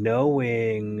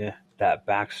knowing that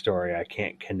backstory, I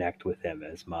can't connect with him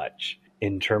as much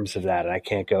in terms of that, and I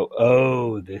can't go,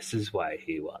 oh, this is why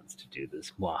he wants to do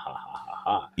this.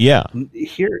 Mwahahaha. Yeah.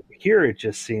 Here it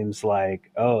just seems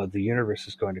like, oh, the universe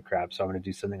is going to crap, so I'm going to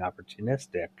do something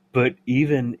opportunistic. But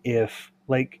even if,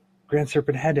 like, Grand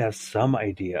Serpent had to have some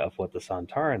idea of what the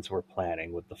Sontarans were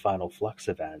planning with the Final Flux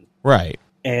event. Right.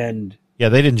 And yeah,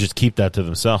 they didn't just keep that to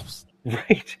themselves.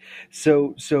 Right.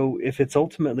 So if it's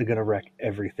ultimately going to wreck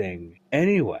everything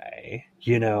anyway,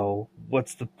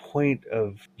 what's the point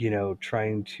of,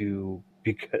 trying to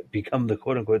become the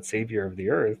quote unquote savior of the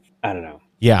Earth? I don't know.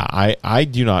 Yeah, I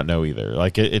do not know either.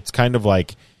 Like, it's kind of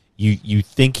like you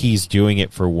think he's doing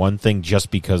it for one thing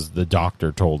just because the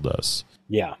Doctor told us.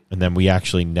 Yeah. And then we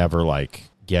actually never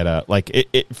get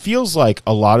it feels like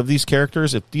a lot of these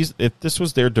characters, if this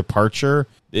was their departure,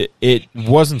 it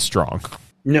wasn't strong.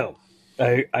 No.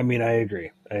 I mean I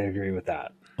agree. I agree with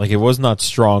that. Like, it was not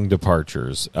strong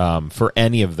departures for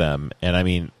any of them. And I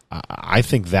mean, I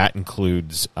think that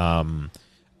includes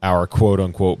our quote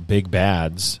unquote big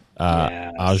bads,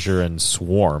 Yes. Azure and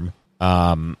Swarm.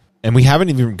 And we haven't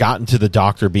even gotten to the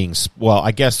Doctor being, well,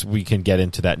 I guess we can get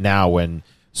into that now when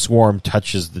Swarm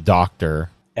touches the Doctor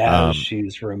as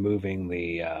she's removing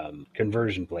the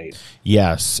conversion plate.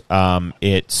 Yes,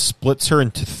 it splits her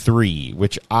into three,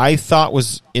 which I thought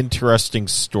was interesting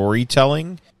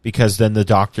storytelling because then the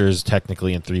Doctor is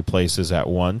technically in three places at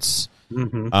once.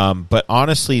 Mm-hmm. But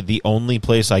honestly, the only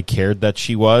place I cared that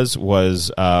she was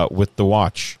with the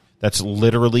Watch. That's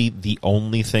literally the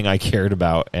only thing I cared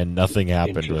about, and nothing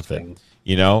happened with it.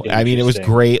 I mean, it was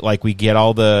great. Like, we get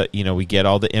all the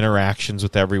interactions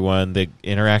with everyone. The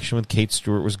interaction with Kate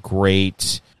Stewart was great,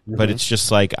 mm-hmm. but it's just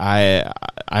like, I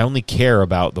only care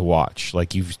about the Watch.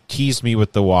 Like, you've teased me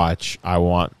with the Watch.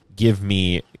 Give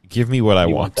me what I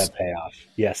want. That payoff.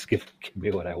 Yes, give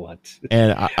me what I want.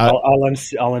 And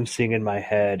all I'm seeing in my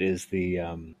head is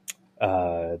the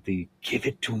the "give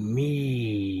it to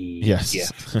me" Yes.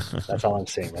 gift. That's all I'm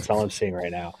seeing. That's all I'm seeing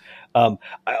right now.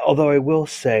 Although I will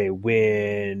say,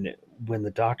 when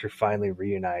the Doctor finally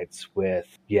reunites with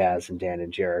Yaz and Dan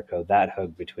and Jericho, that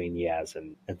hug between Yaz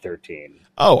and 13,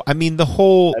 Oh, I mean, the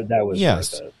whole... that was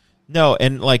yes. worth it. No,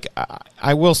 and like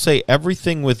I will say,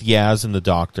 everything with Yaz and the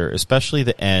Doctor, especially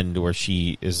the end where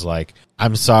she is like,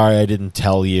 "I'm sorry, I didn't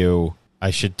tell you. I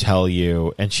should tell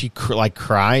you," and she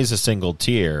cries a single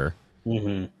tear,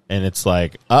 Mm-hmm. and it's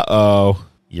like, "Uh-oh,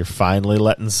 you're finally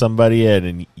letting somebody in,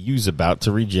 and you's about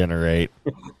to regenerate.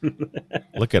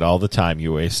 Look at all the time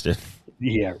you wasted."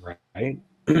 Yeah, right.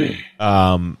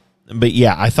 But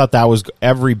yeah, I thought that was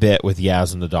every bit with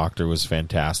Yaz and the Doctor was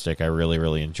fantastic. I really,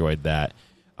 really enjoyed that.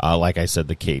 Like I said,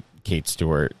 the Kate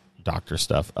Stewart Doctor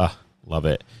stuff, love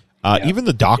it. Even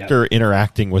the Doctor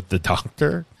interacting with the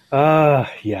Doctor,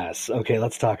 Yes. Okay,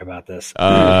 let's talk about this.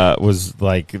 was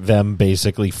like them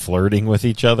basically flirting with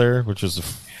each other, which was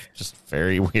just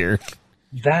very weird.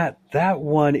 That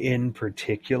one in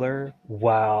particular,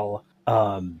 while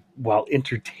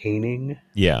entertaining,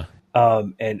 Yeah.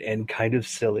 and kind of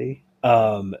silly,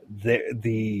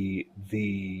 the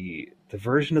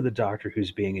version of the Doctor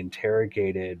who's being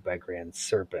interrogated by Grand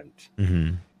Serpent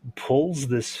Mm-hmm. pulls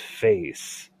this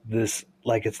face, this,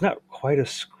 like, it's not quite a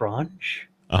scrunch,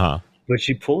 Uh-huh. but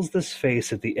she pulls this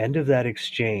face at the end of that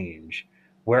exchange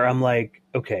where I'm like,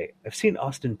 okay, I've seen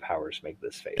Austin Powers make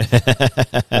this face.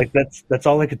 Like, that's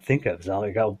all I could think of. So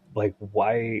I'm like,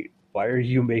 why are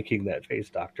you making that face,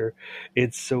 Doctor?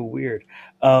 It's so weird.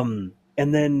 And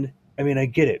then, I mean, I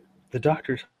get it. The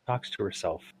Doctor talks to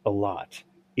herself a lot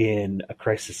in a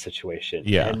crisis situation.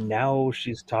 Yeah. And now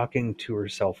she's talking to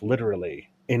herself literally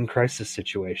in crisis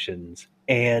situations.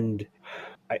 And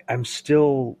I'm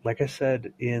still, like I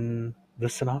said in the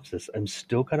synopsis, I'm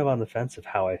still kind of on the fence of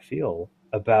how I feel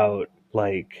about,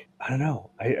 like, I don't know.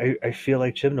 I feel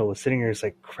like Chibnall was sitting here and is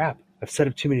like, crap, I've set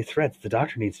up too many threads. The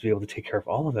Doctor needs to be able to take care of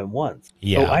all of them once.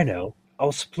 Yeah. Oh, I know.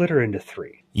 I'll split her into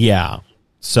 3. Yeah.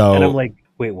 So, And I'm like,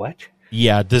 wait, what?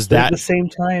 yeah, does But at that... the same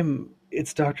time,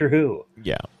 it's Doctor Who.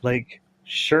 Yeah. Like,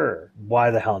 sure,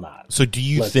 why the hell not? So do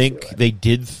you Let's think do it. they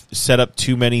did set up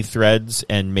too many threads,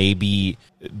 and maybe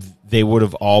they would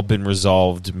have all been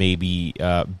resolved maybe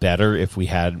better if we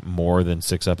had more than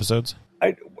 6 episodes?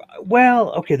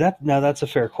 Well, okay, that's a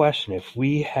fair question. If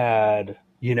we had,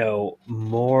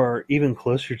 more, even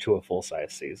closer to a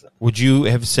full-size season. Would you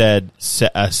have said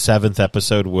a 7th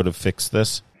episode would have fixed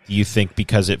this? Do you think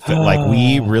because it felt like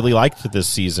we really liked it this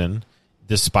season,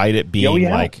 despite it being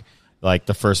like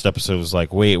the first episode was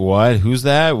like, wait, what? Who's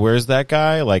that? Where's that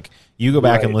guy? Like, you go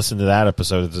back and listen to that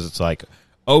episode, it's like,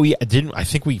 oh yeah, I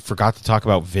think we forgot to talk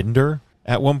about Vinder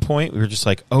at one point. We were just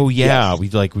like, oh yeah,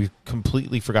 Yes. we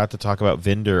completely forgot to talk about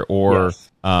Vinder, or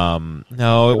Yes.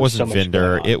 no, it was so wasn't much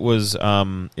Vinder. going on.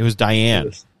 It was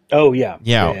Diane. Oh yeah,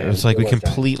 Yeah, it was like we was that.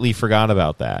 completely forgot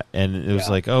about that, and it was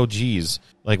Yeah. like, oh geez,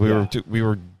 like we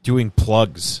were doing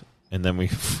plugs, and then we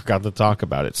forgot to talk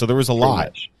about it. So there was a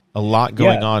lot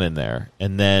going on in there,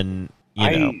 and then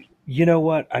you know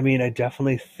what? I mean, I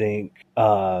definitely think.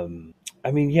 I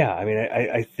think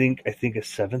a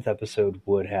 7th episode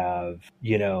would have,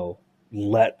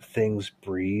 let things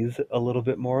breathe a little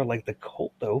bit more. Like, the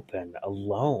cold open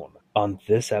alone on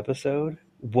this episode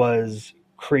was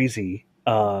crazy,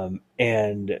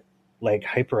 and like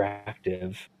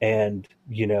hyperactive, and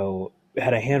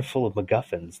had a handful of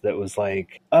MacGuffins that was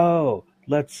like, oh,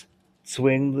 let's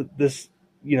swing this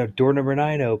door number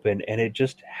 9 open, and it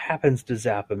just happens to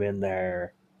zap them in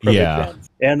there from advance.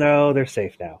 And they're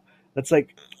safe now. That's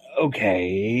like,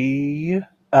 okay.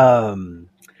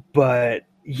 But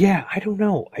yeah, I don't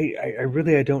know. I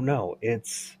really don't know. It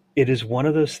is one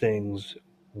of those things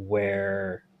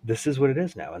where this is what it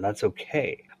is now, and that's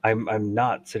okay. I'm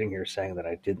not sitting here saying that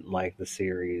I didn't like the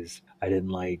series. I didn't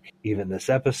like even this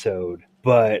episode,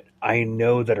 but I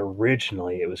know that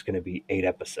originally it was going to be 8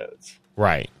 episodes.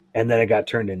 right, And then it got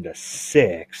turned into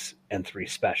 6 and 3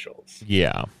 specials.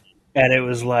 yeah, And it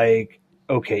was like,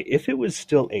 okay, if it was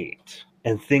still 8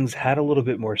 and things had a little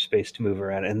bit more space to move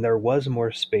around and there was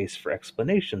more space for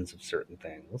explanations of certain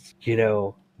things,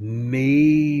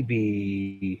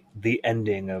 maybe the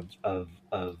ending of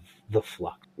The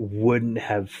Flux wouldn't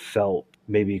have felt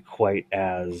maybe quite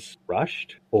as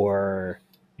rushed, or,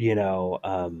 I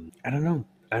don't know.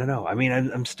 I mean,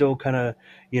 I'm still kind of,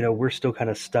 we're still kind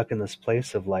of stuck in this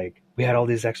place of like, we had all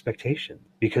these expectations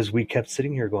because we kept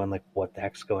sitting here going like, what the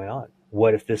heck's going on?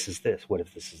 What if this is this? What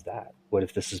if this is that? What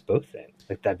if this is both things?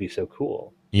 Like, that'd be so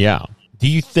cool. yeah. Do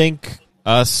you think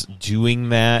us doing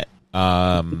that,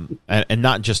 and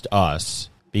not just us,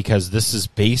 because this is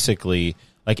basically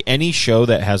like any show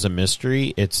that has a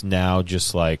mystery, it's now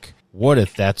just like, what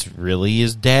if that's really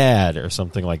his dad or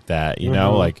something like that? You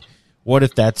know, like, what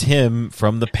if that's him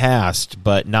from the past,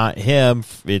 but not him?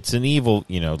 It's an evil,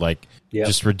 you know, like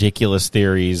just ridiculous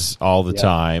theories all the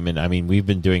time. And I mean, we've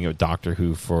been doing it with Doctor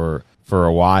Who for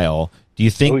a while. Do you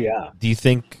think? Do you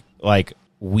think like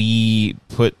we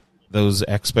put those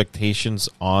expectations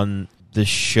on the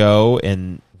show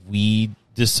and we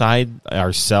decide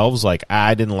ourselves like,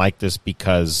 I didn't like this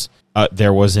because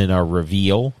there wasn't a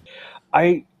reveal?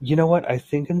 You know what? I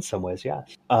think in some ways,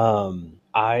 yes.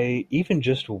 I even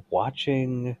just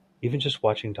watching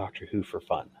Doctor Who for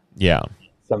fun. Yeah.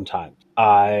 Sometimes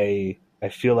I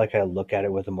feel like I look at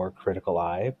it with a more critical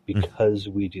eye because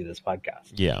we do this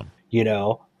podcast. Yeah. You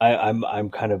know, I'm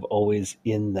kind of always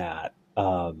in that.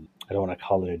 I don't want to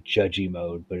call it a judgy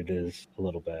mode, but it is a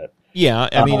little bit. Yeah,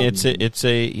 I mean, it's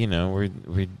a you know,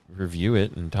 we review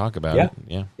it and talk about it.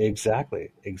 Yeah,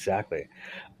 exactly.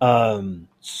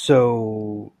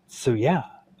 So yeah,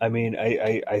 I mean,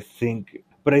 I think,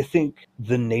 but I think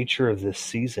the nature of this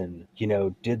season, you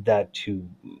know, did that to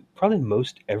probably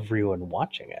most everyone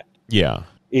watching it. Yeah,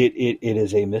 it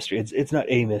is a mystery. It's not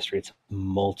a mystery. It's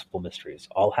multiple mysteries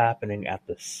all happening at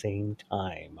the same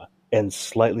time and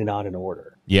slightly not in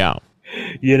order. Yeah.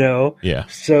 You know? Yeah.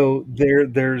 So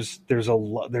there's a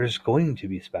lot, there's going to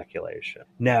be speculation.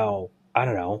 Now, I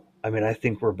don't know. I mean, I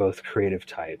think we're both creative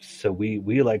types. So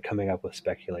we like coming up with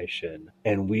speculation,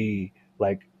 and we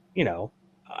like, you know,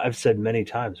 I've said many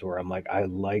times where I'm like, I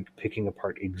like picking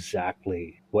apart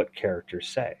exactly what characters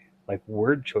say. Like,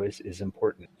 word choice is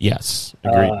important. Yes.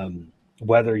 Agreed.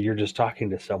 Whether you're just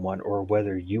talking to someone or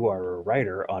whether you are a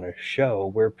writer on a show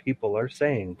where people are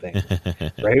saying things,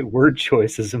 right? Word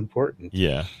choice is important.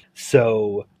 Yeah.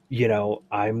 So, you know,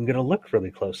 I'm going to look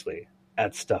really closely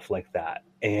at stuff like that.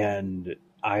 And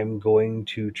I'm going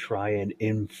to try and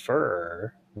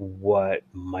infer what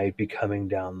might be coming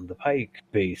down the pike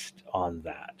based on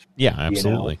that. Yeah,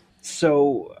 absolutely. You know?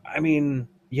 So, I mean,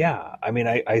 yeah. I mean,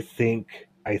 I think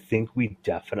we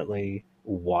definitely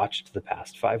watched the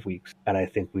past 5 weeks, and I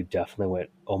think we definitely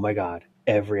went, oh my God,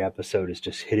 every episode is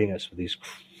just hitting us with these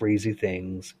crazy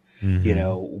things. Mm-hmm. You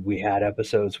know, we had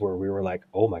episodes where we were like,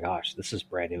 oh my gosh, this is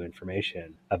brand new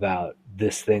information about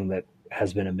this thing that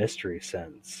has been a mystery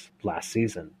since last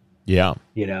season. Yeah.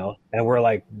 You know, and we're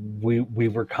like, we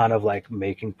were kind of like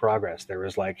making progress. There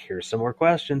was like, here's some more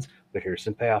questions, but here's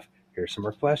some payoff. Here's some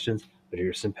more questions, but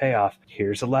here's some payoff.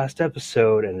 Here's the last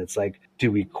episode. And it's like,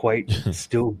 do we quite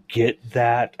still get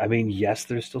that? I mean, yes,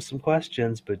 there's still some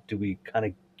questions, but do we kind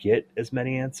of get as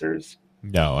many answers?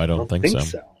 No, I don't think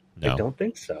so. No. I don't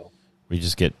think so. We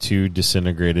just get 2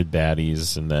 disintegrated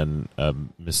baddies and then a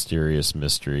mysterious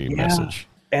mystery message.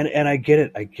 And I get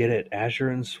it.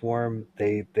 Azure and Swarm,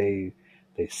 they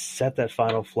set that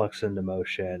final flux into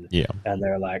motion. Yeah. And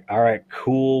they're like, all right,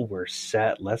 cool, we're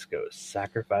set. Let's go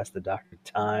sacrifice the Doctor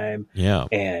time. Yeah.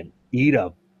 And eat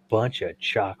a bunch of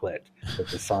chocolate that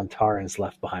the Sontarans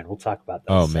left behind. We'll talk about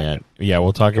that. Oh, man. Yeah,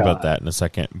 we'll talk about that in a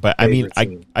second. But I mean,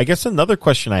 I guess another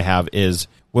question I have is,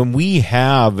 when we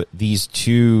have these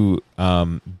 2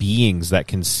 beings that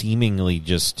can seemingly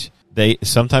just...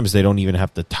 sometimes they don't even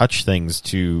have to touch things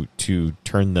to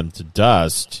turn them to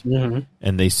dust,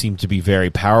 and they seem to be very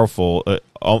powerful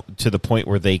to the point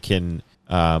where they can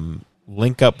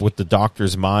link up with the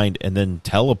Doctor's mind and then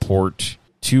teleport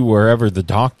to wherever the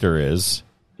Doctor is.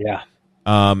 Yeah.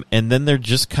 And then they're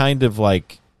just kind of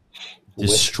like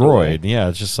destroyed. Yeah,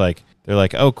 it's just like they're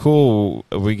like, oh, cool,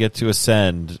 we get to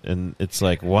ascend, and it's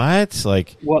like, what?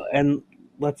 Like, well, and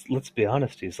let's be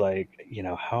honest. He's like, you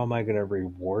know, how am I going to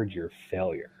reward your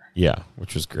failure? Yeah,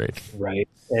 which was great, right?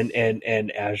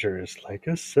 And Azure is like,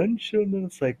 ascension, and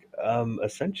it's like,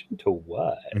 ascension to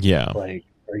what? Yeah, like,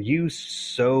 are you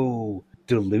so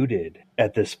deluded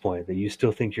at this point that you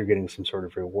still think you're getting some sort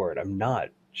of reward? I'm not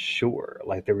sure.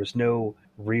 Like, there was no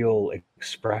real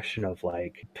expression of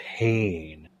like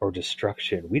pain or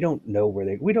destruction. We don't know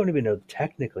we don't even know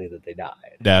technically that they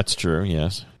died. That's true.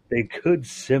 Yes. They could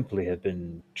simply have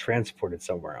been transported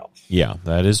somewhere else. Yeah,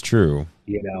 that is true.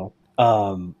 You know,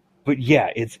 but yeah,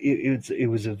 it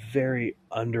was a very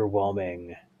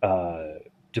underwhelming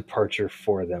departure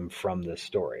for them from this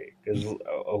story. Because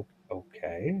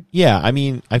okay, yeah, I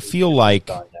mean, I feel like,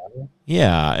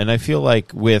 yeah, and I feel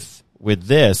like with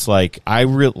this, like I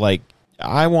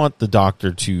want the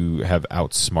Doctor to have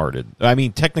outsmarted. I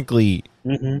mean, technically,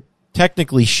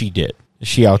 she did.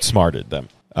 She outsmarted them.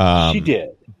 She did.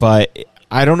 But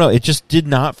I don't know. It just did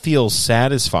not feel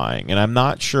satisfying, and I'm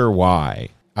not sure why.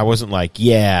 I wasn't like,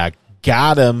 yeah,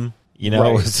 got him. You know,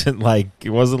 right. It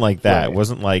wasn't like that. Right. It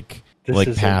wasn't like This like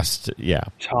is past,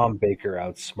 Tom Baker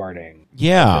outsmarting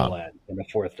yeah, villain in a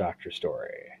Fourth Doctor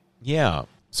story. yeah.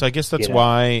 So I guess that's You know?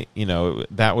 why,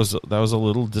 that was a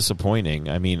little disappointing.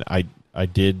 I mean, I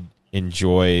did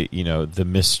enjoy, the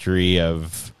mystery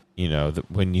of,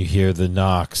 when you hear the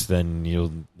knocks, then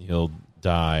you'll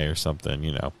die or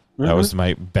something. That was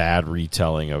my bad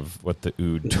retelling of what the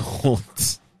Ood told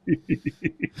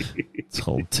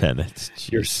Tennant.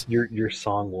 Jeez. Your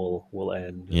song will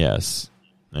end. Yes,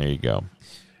 there you go.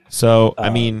 So I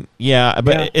mean,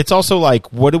 but it's also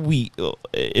like, what do we?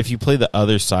 If you play the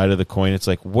other side of the coin, it's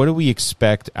like, what do we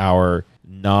expect our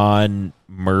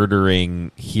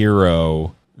non-murdering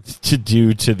hero to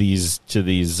do to these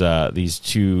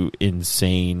two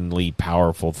insanely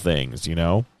powerful things?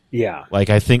 Yeah. Like,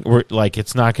 I think we're like,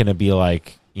 it's not going to be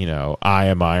like, I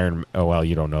am Iron. Oh well,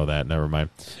 you don't know that. Never mind.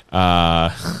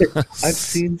 I've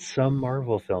seen some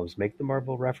Marvel films. Make the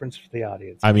Marvel reference for the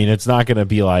audience. I mean, it's not going to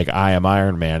be like I am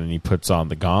Iron Man and he puts on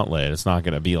the gauntlet. It's not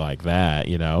going to be like that,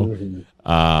 And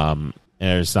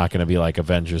it's not going to be like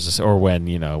Avengers or when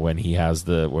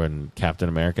when Captain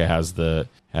America has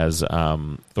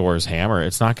Thor's hammer.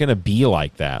 It's not going to be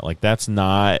like that. Like, that's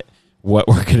not what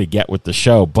we're going to get with the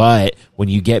show. But when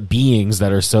you get beings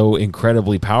that are so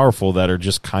incredibly powerful that are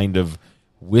just kind of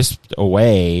wisped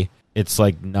away, it's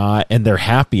like not, and they're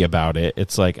happy about it.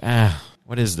 It's like,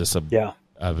 what is this? A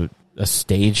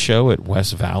stage show at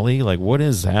West Valley? Like, what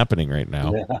is happening right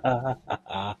now?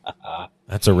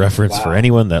 That's a reference for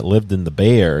anyone that lived in the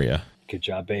Bay Area. Good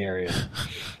job, Bay Area.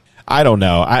 I don't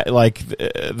know. I like,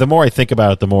 the more I think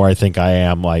about it, the more I think I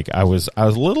am like, I was a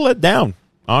little let down,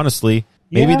 honestly.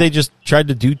 Maybe they just tried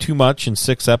to do too much in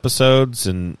 6 episodes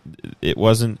and it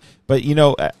wasn't. But,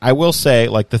 I will say,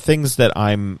 like, the thing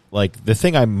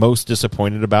I'm most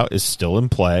disappointed about is still in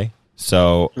play.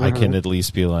 So I can at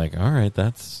least be like, all right,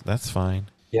 that's fine.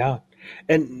 Yeah.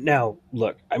 And now,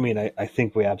 look, I mean, I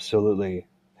think we absolutely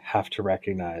have to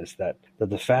recognize that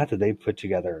the fact that they put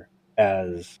together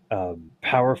as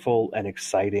powerful and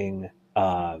exciting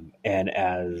and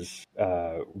as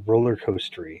roller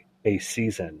coastery a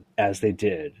season as they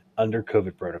did under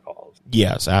COVID protocols.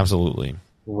 Yes, absolutely.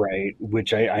 Right,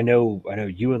 which I know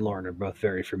you and Lauren are both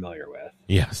very familiar with.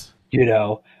 Yes.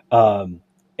 And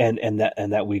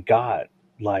that we got,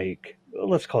 like,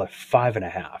 let's call it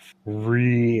 5.5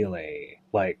 really,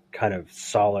 like, kind of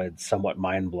solid, somewhat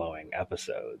mind-blowing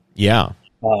episodes. Yeah.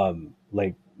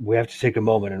 Like, we have to take a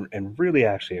moment and really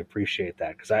actually appreciate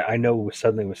that, because I know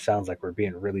suddenly it sounds like we're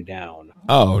being really down.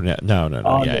 Oh, no.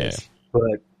 Yeah.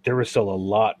 But there was still a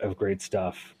lot of great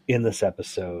stuff in this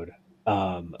episode.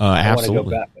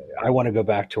 Absolutely. I want to go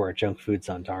back to our junk food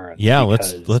Santarans. Yeah,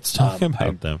 let's talk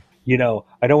about them.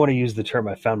 I don't want to use the term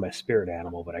I found my spirit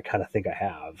animal, but I kind of think I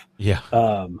have. Yeah.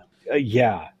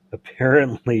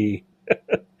 Apparently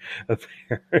the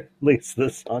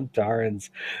Santarans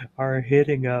are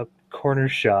hitting up corner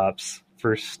shops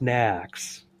for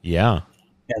snacks. Yeah.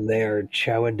 And they are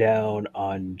chowing down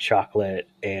on chocolate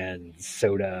and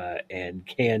soda and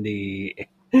candy.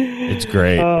 It's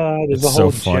great. There's it's a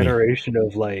whole so funny. generation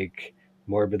of, like,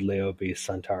 morbidly obese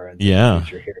Santarans. Yeah.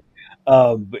 Here.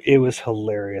 But it was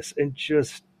hilarious. And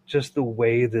just the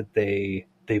way that they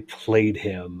played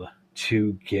him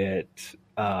to get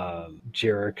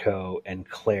Jericho and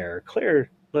Claire. Claire,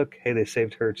 look, hey, they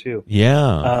saved her too.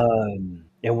 Yeah.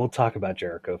 And we'll talk about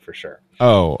Jericho for sure.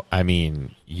 Oh, I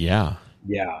mean, yeah.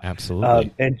 Yeah,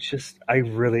 absolutely. And just, I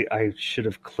should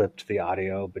have clipped the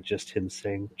audio, but just him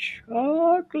saying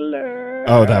chocolate.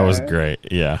 Oh, that was great.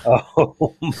 Yeah.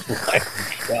 Oh my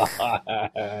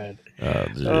God.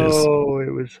 Oh,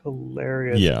 it was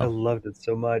hilarious. Yeah. I loved it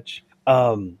so much.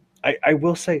 I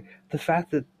will say the fact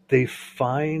that they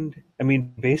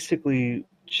basically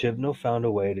Chibnall found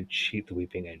a way to cheat the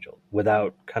Weeping Angel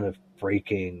without kind of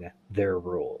breaking their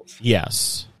rules.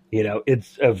 Yes.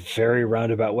 It's a very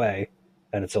roundabout way.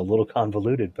 And it's a little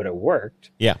convoluted, but it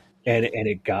worked. Yeah. And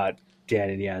it got Dan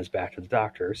and Yaz back to the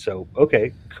Doctor. So,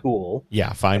 okay, cool.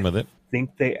 Yeah, fine with it. I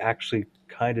think they actually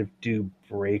kind of do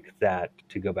break that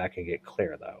to go back and get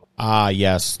Claire, though.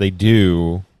 Yes, they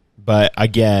do. But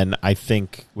again, I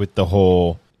think with the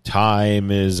whole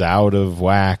time is out of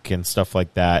whack and stuff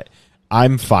like that,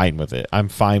 I'm fine with it. I'm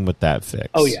fine with that fix.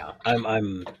 Oh, yeah.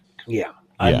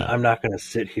 I'm not going to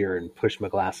sit here and push my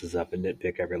glasses up and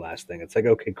nitpick every last thing. It's like,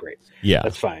 okay, great. Yeah.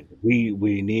 That's fine.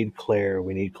 We need Claire.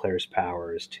 We need Claire's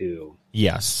powers to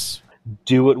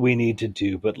do what we need to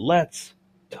do. But let's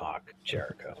talk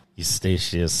Jericho.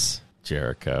 Eustachius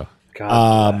Jericho.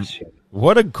 God bless you.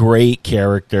 What a great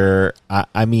character.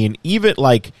 I mean,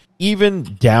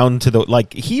 even down to the,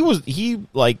 he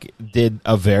did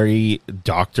a very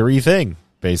doctory thing,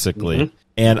 basically. Mm-hmm.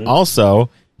 And also,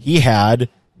 he had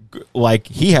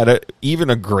even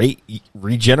a great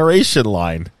regeneration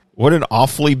line. What an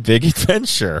awfully big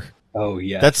adventure. Oh,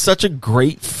 yeah. That's such a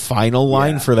great final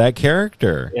line for that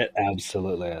character. It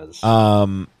absolutely is.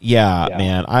 Man.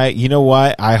 You know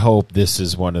what? I hope this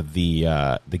is one of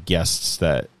the guests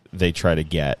that they try to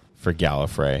get for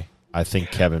Gallifrey. I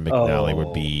think Kevin McNally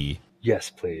would be yes,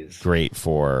 please. Great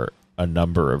for a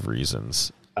number of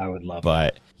reasons. I would love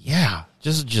But yeah,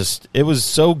 just it was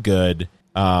so good.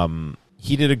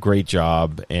 He did a great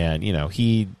job, and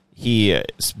he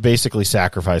basically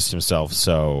sacrificed himself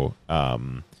so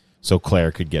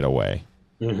Claire could get away.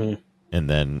 Mm-hmm. And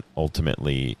then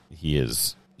ultimately he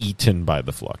is eaten by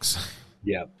the Flux.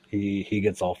 Yeah, he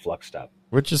gets all fluxed up,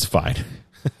 which is fine.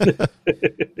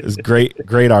 It's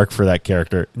great arc for that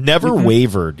character. Never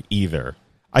wavered either.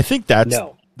 I think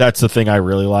that's the thing I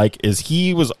really like, is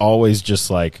he was always just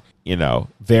like,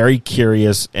 very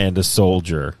curious and a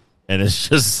soldier. And it's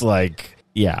just like,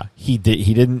 yeah, he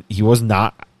was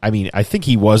not, I think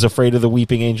he was afraid of the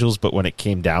Weeping Angels, but when it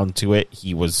came down to it,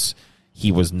 he was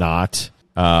not.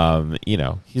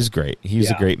 He's great.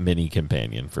 He's a great mini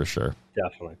companion for sure.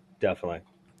 Definitely.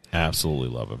 Absolutely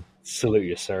love him. Salute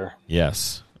you, sir.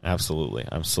 Yes, absolutely.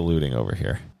 I'm saluting over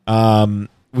here.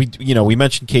 We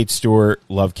mentioned Kate Stewart.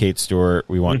 Love Kate Stewart.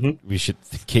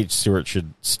 Kate Stewart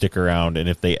should stick around, and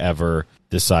if they ever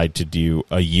decide to do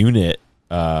a unit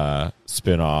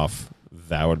spinoff,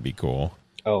 that would be cool.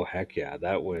 Oh, heck yeah,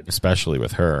 that would. Especially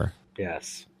with her.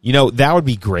 Yes. That would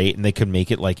be great, and they could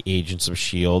make it like Agents of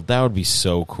S.H.I.E.L.D. That would be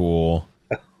so cool.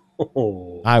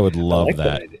 Oh, I would love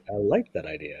that. I like that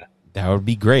idea. That would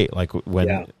be great. Like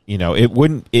when,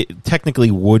 it technically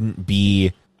wouldn't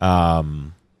be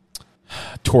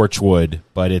Torchwood,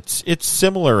 but it's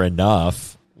similar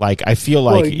enough. Like, I feel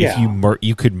like if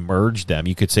you could merge them,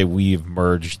 you could say we've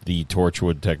merged the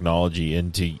Torchwood technology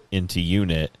into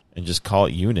Unit and just call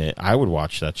it Unit. I would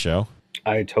watch that show.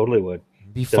 I totally would.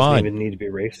 It'd be Doesn't fun. even need to be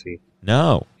racy.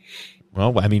 No.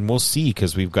 Well, we'll see,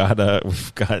 because we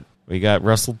got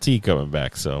Russell T coming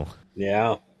back. So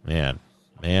yeah, man,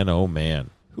 oh man,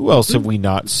 who else have we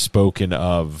not spoken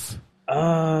of?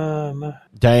 Diane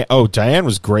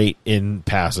was great in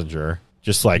Passenger.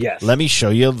 Just like, let me show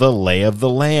you the lay of the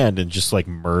land, and just like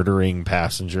murdering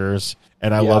passengers.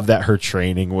 And I love that her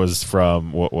training was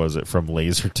from, what was it, from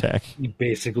laser tag?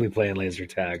 Basically playing laser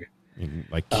tag.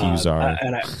 Like Qzar.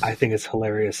 And I think it's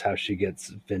hilarious how she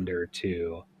gets Vinder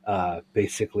to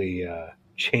basically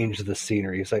change the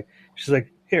scenery. She's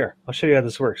like, here, I'll show you how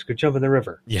this works. Go jump in the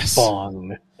river. Yes.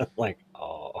 Bong. Like,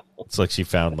 oh. It's like she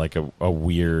found like a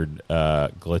weird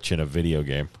glitch in a video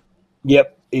game.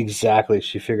 Yep, exactly.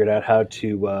 She figured out how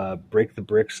to break the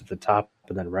bricks at the top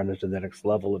and then run into the next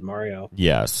level in Mario.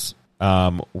 Yes.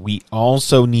 We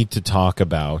also need to talk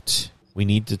about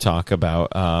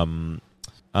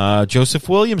Joseph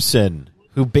Williamson,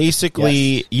 who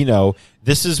basically,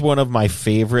 this is one of my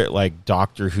favorite like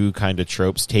Doctor Who kind of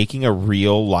tropes, taking a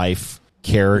real life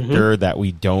character that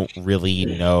we don't really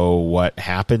know what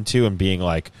happened to and being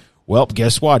like, well,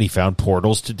 guess what? He found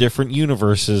portals to different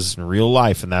universes in real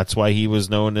life, and that's why he was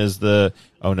known as what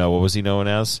was he known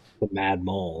as? The Mad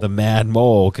Mole. The Mad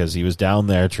Mole, because he was down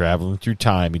there traveling through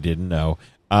time. He didn't know.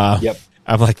 Yep.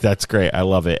 I'm like, that's great. I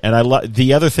love it. And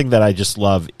the other thing that I just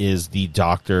love is the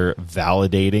Doctor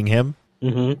validating him.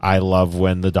 Mm-hmm. I love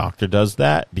when the Doctor does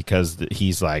that, because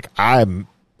he's like, think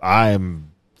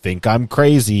I'm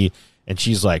crazy. And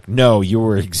she's like, no, you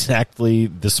were exactly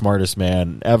the smartest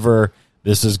man ever.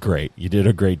 This is great. You did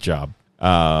a great job.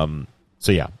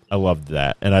 So yeah, I loved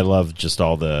that. And I loved just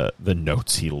all the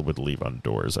notes he would leave on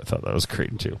doors. I thought that was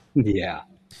great too. Yeah.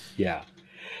 Yeah.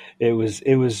 It was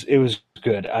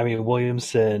good. I mean,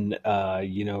 Williamson,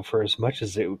 for as much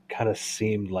as it kind of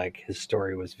seemed like his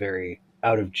story was very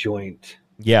out of joint.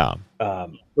 Yeah.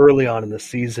 Early on in the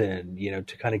season,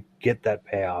 to kind of get that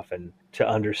payoff and to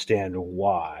understand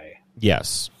why.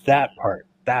 Yes. That part,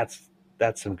 that's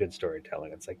some good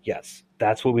storytelling. It's like, yes,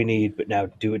 that's what we need, but now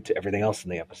do it to everything else in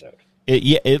the episode.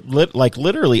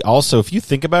 Literally also, if you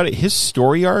think about it, his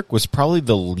story arc was probably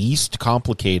the least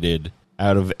complicated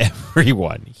out of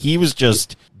everyone. He was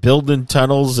just building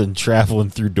tunnels and traveling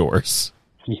through doors.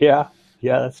 Yeah,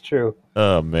 that's true.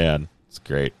 Oh man, it's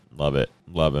great. Love it.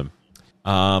 Love him.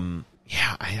 I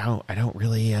don't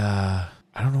really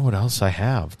I don't know what else I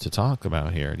have to talk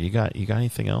about here. You got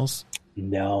anything else?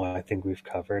 No, I think we've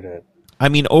covered it. I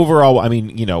mean, overall,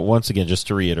 once again, just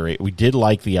to reiterate, we did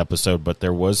like the episode, but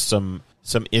there was some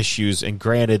issues, and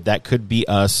granted, that could be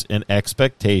us and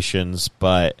expectations,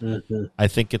 but I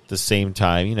think at the same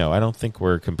time, I don't think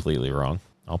we're completely wrong.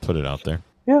 I'll put it out there.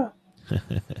 Yeah.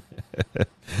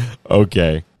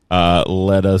 Okay.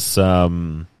 Let us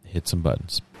hit some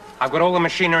buttons. I've got all the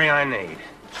machinery I need.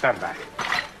 Stand back.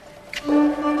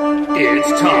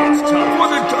 It's time for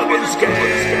the double scale.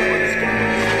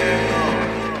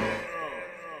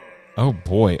 Oh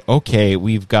boy. Okay,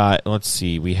 we've got. Let's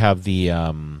see. We have the.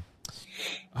 Oh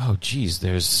geez.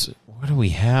 There's. What do we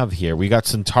have here? We got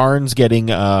Centaurans getting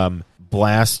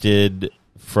blasted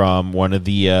from one of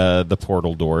the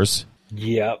portal doors.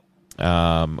 Yep.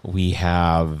 We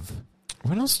have.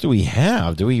 What else do we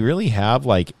have? Do we really have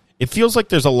like? It feels like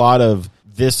there's a lot of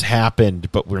this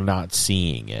happened, but we're not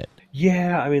seeing it.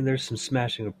 Yeah, I mean, there's some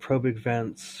smashing of probing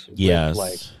vents. Yes.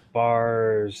 With, like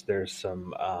bars. There's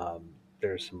some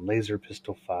laser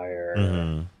pistol fire.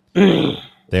 Mm-hmm.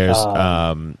 There's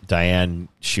Diane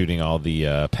shooting all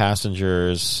the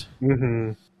passengers.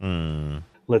 Mm-hmm. Mm.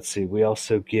 Let's see. We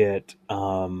also get.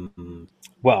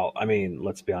 Well, I mean,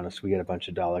 let's be honest. We get a bunch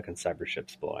of Dalek and cyber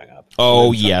ships blowing up. Oh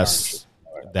And then yes,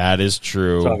 that is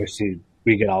true. so obviously,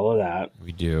 we get all of that.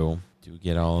 We do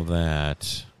get all of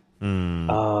that. Hmm.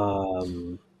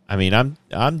 I I mean, I'm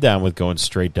down with going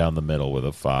straight down the middle with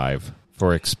a 5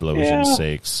 for explosion's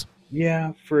sakes.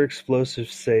 Yeah, for explosive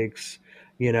sakes,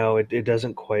 you know, it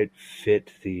doesn't quite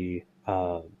fit the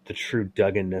true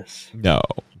Dugganness, No,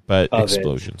 but Of it.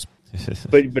 explosions.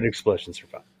 but explosions are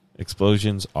fun.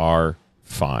 Explosions are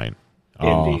fine.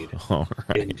 Indeed. Oh, all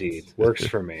right. Indeed, works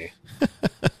for me.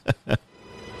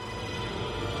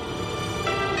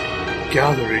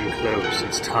 Gathering close,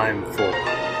 it's time for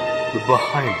the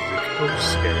behind the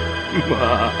close scale.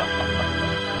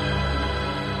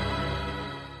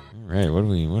 All right, what do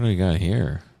we got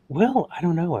here? Well, I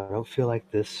don't know. I don't feel like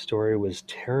this story was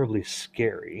terribly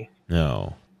scary.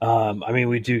 No. I mean,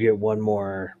 we do get one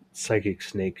more psychic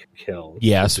snake kill.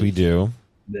 Yes, we do.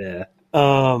 Yeah.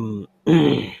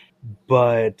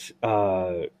 But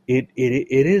it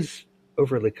is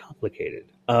overly complicated.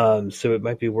 So it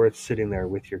might be worth sitting there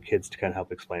with your kids to kind of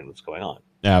help explain what's going on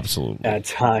Absolutely. at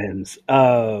times.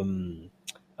 But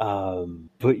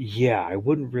yeah, I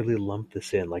wouldn't really lump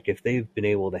this in. Like if they've been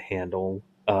able to handle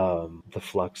the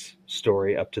Flux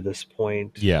story up to this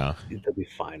point, Yeah. they'll be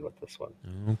fine with this one.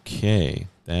 Okay,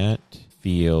 that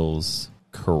feels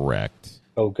correct.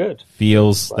 Oh, good.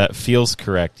 That feels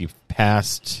correct. You've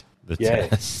passed the Yay.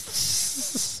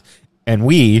 test, and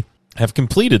we have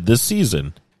completed this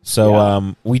season. So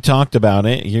Yeah. we talked about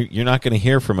it. You're not going to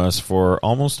hear from us for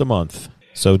almost a month.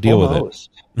 So deal with Almost.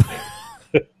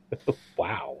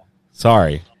 Wow.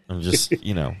 Sorry, I'm just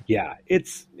Yeah,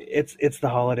 it's the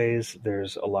holidays.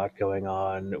 There's a lot going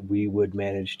on. We would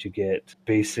manage to get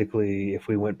basically, if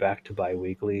we went back to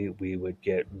bi-weekly, we would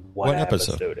get one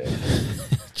episode. in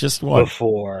just one.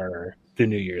 before the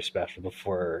New Year's special,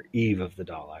 before Eve of the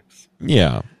Daleks.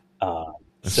 Yeah.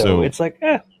 So it's like,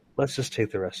 let's just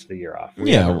take the rest of the year off.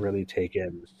 We Yeah. haven't really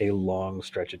taken a long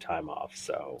stretch of time off,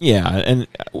 so Yeah, and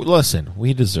listen,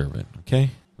 we deserve it. Okay,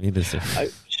 we deserve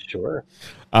it. sure.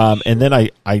 And then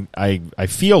I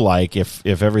feel like if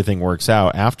everything works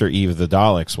out after Eve of the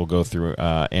Daleks, we'll go through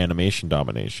animation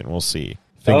domination. We'll see.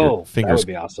 That Fingers would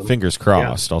be awesome. Fingers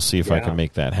crossed. Yeah. I'll see if I Yeah. can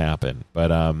make that happen.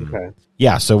 But Okay.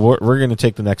 yeah. So we're going to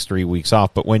take the next 3 weeks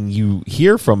off. But when you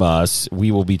hear from us, we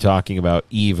will be talking about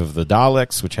Eve of the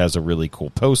Daleks, which has a really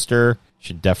cool poster.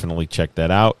 Should definitely check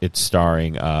that out. It's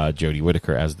starring Jodie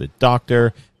Whittaker as the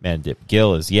Doctor, Mandip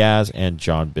Gill as Yaz, and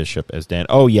John Bishop as Dan.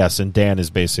 Oh yes, and Dan is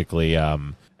basically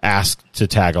asked to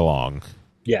tag along.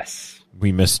 Yes.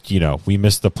 We missed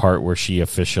the part where she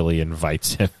officially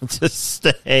invites him to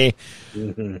stay.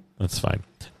 Mm-hmm. That's fine.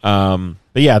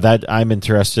 But yeah, that I'm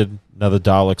interested. Another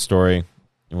Dalek story,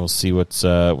 and we'll see what's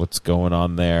going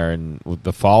on there and with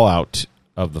the fallout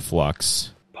of the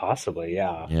Flux. Possibly,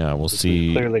 yeah. Yeah, we'll We've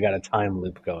see. clearly got a time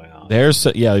loop going on.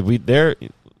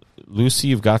 Lucy,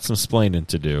 you've got some splaining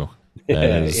to do.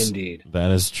 Indeed. That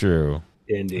is true.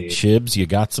 Indeed. Chibs, you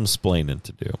got some splaining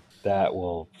to do. That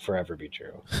will forever be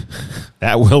true.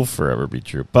 That will forever be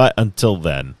true. But until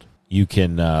then, you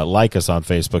can like us on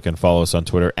Facebook and follow us on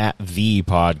Twitter at The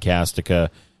Podcastica.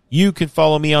 You can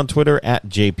follow me on Twitter at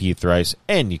JP Thrice,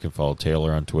 and you can follow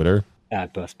Taylor on Twitter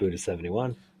At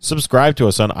BusBuddha71. Subscribe to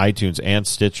us on iTunes and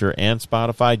Stitcher and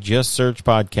Spotify. Just search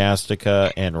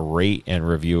Podcastica and rate and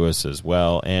review us as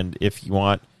well. And if you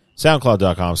want,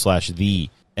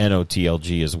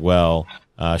 SoundCloud.com/TheNOTLG as well.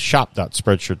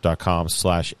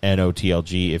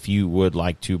 Shop.spreadshirt.com/NOTLG if you would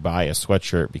like to buy a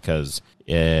sweatshirt because,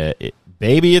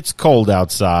 baby, it's cold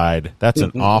outside. That's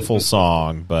an awful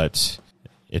song, but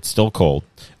it's still cold.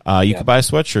 You can buy a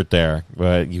sweatshirt there.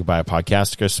 You can buy a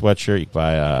Podcastica sweatshirt. You can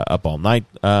buy a Up All Night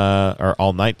or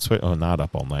All Night sweat. Oh, not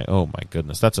Up All Night. Oh my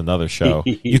goodness, that's another show.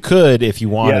 You could, if you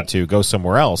wanted to, go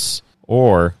somewhere else,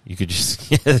 or you could just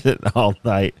get it All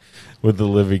Night with the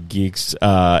Living Geeks.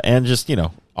 And just,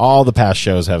 all the past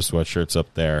shows have sweatshirts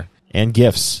up there and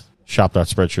gifts.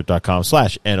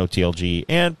 Shop.spreadshirt.com/NOTLG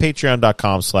and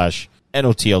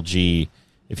patreon.com/NOTLG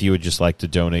if you would just like to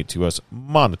donate to us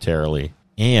monetarily.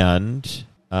 And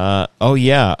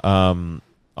Omnicron,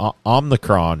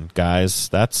 guys,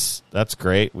 that's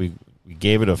great. We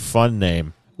gave it a fun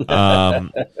name.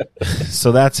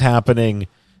 So that's happening.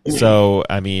 So,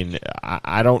 I mean,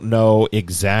 I don't know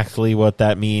exactly what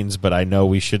that means, but I know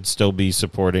we should still be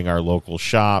supporting our local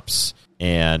shops.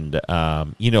 And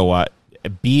you know what?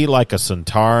 Be like a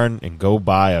Centauran and go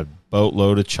buy a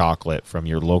boatload of chocolate from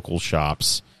your local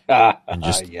shops and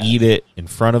just eat it in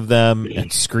front of them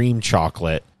and scream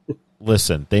chocolate.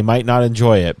 Listen, they might not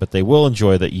enjoy it, but they will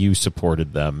enjoy that you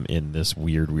supported them in this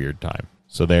weird time.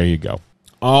 So there you go.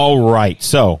 All right.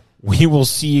 So we will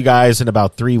see you guys in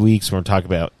about 3 weeks when we're talking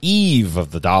about Eve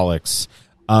of the Daleks.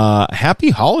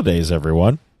 Happy holidays,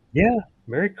 everyone. Yeah.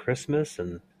 Merry Christmas,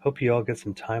 and hope you all get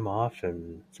some time off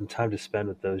and some time to spend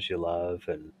with those you love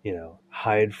and,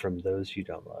 hide from those you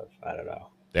don't love. I don't know.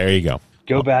 There you go.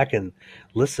 Go back and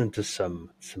listen to some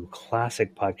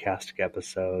classic podcasting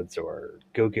episodes, or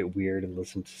go get weird and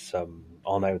listen to some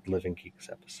All Night with Living Geeks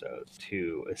episodes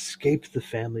to escape the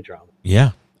family drama.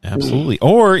 Yeah, absolutely.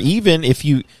 Or even if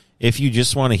you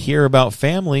just want to hear about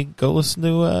family, go listen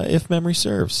to If Memory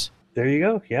Serves. There you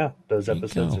go. Yeah, those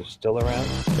episodes are still around.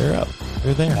 They're up.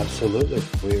 They're there. Absolutely.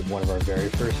 We have one of our very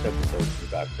first episodes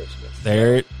about Christmas.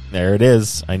 There it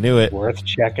is. I knew it. Worth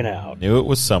checking out. Knew it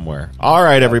was somewhere. All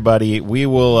right, everybody. We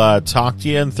will talk to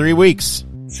you in 3 weeks.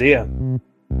 See ya.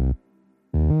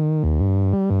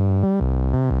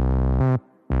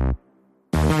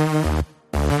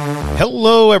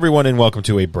 Hello, everyone, and welcome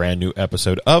to a brand new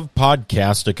episode of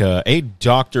Podcastica, a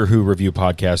Doctor Who review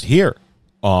podcast here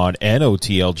on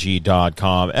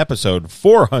NOTLG.com, episode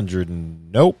 400.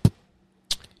 Nope,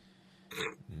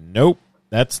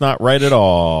 that's not right at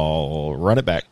all. Run it back.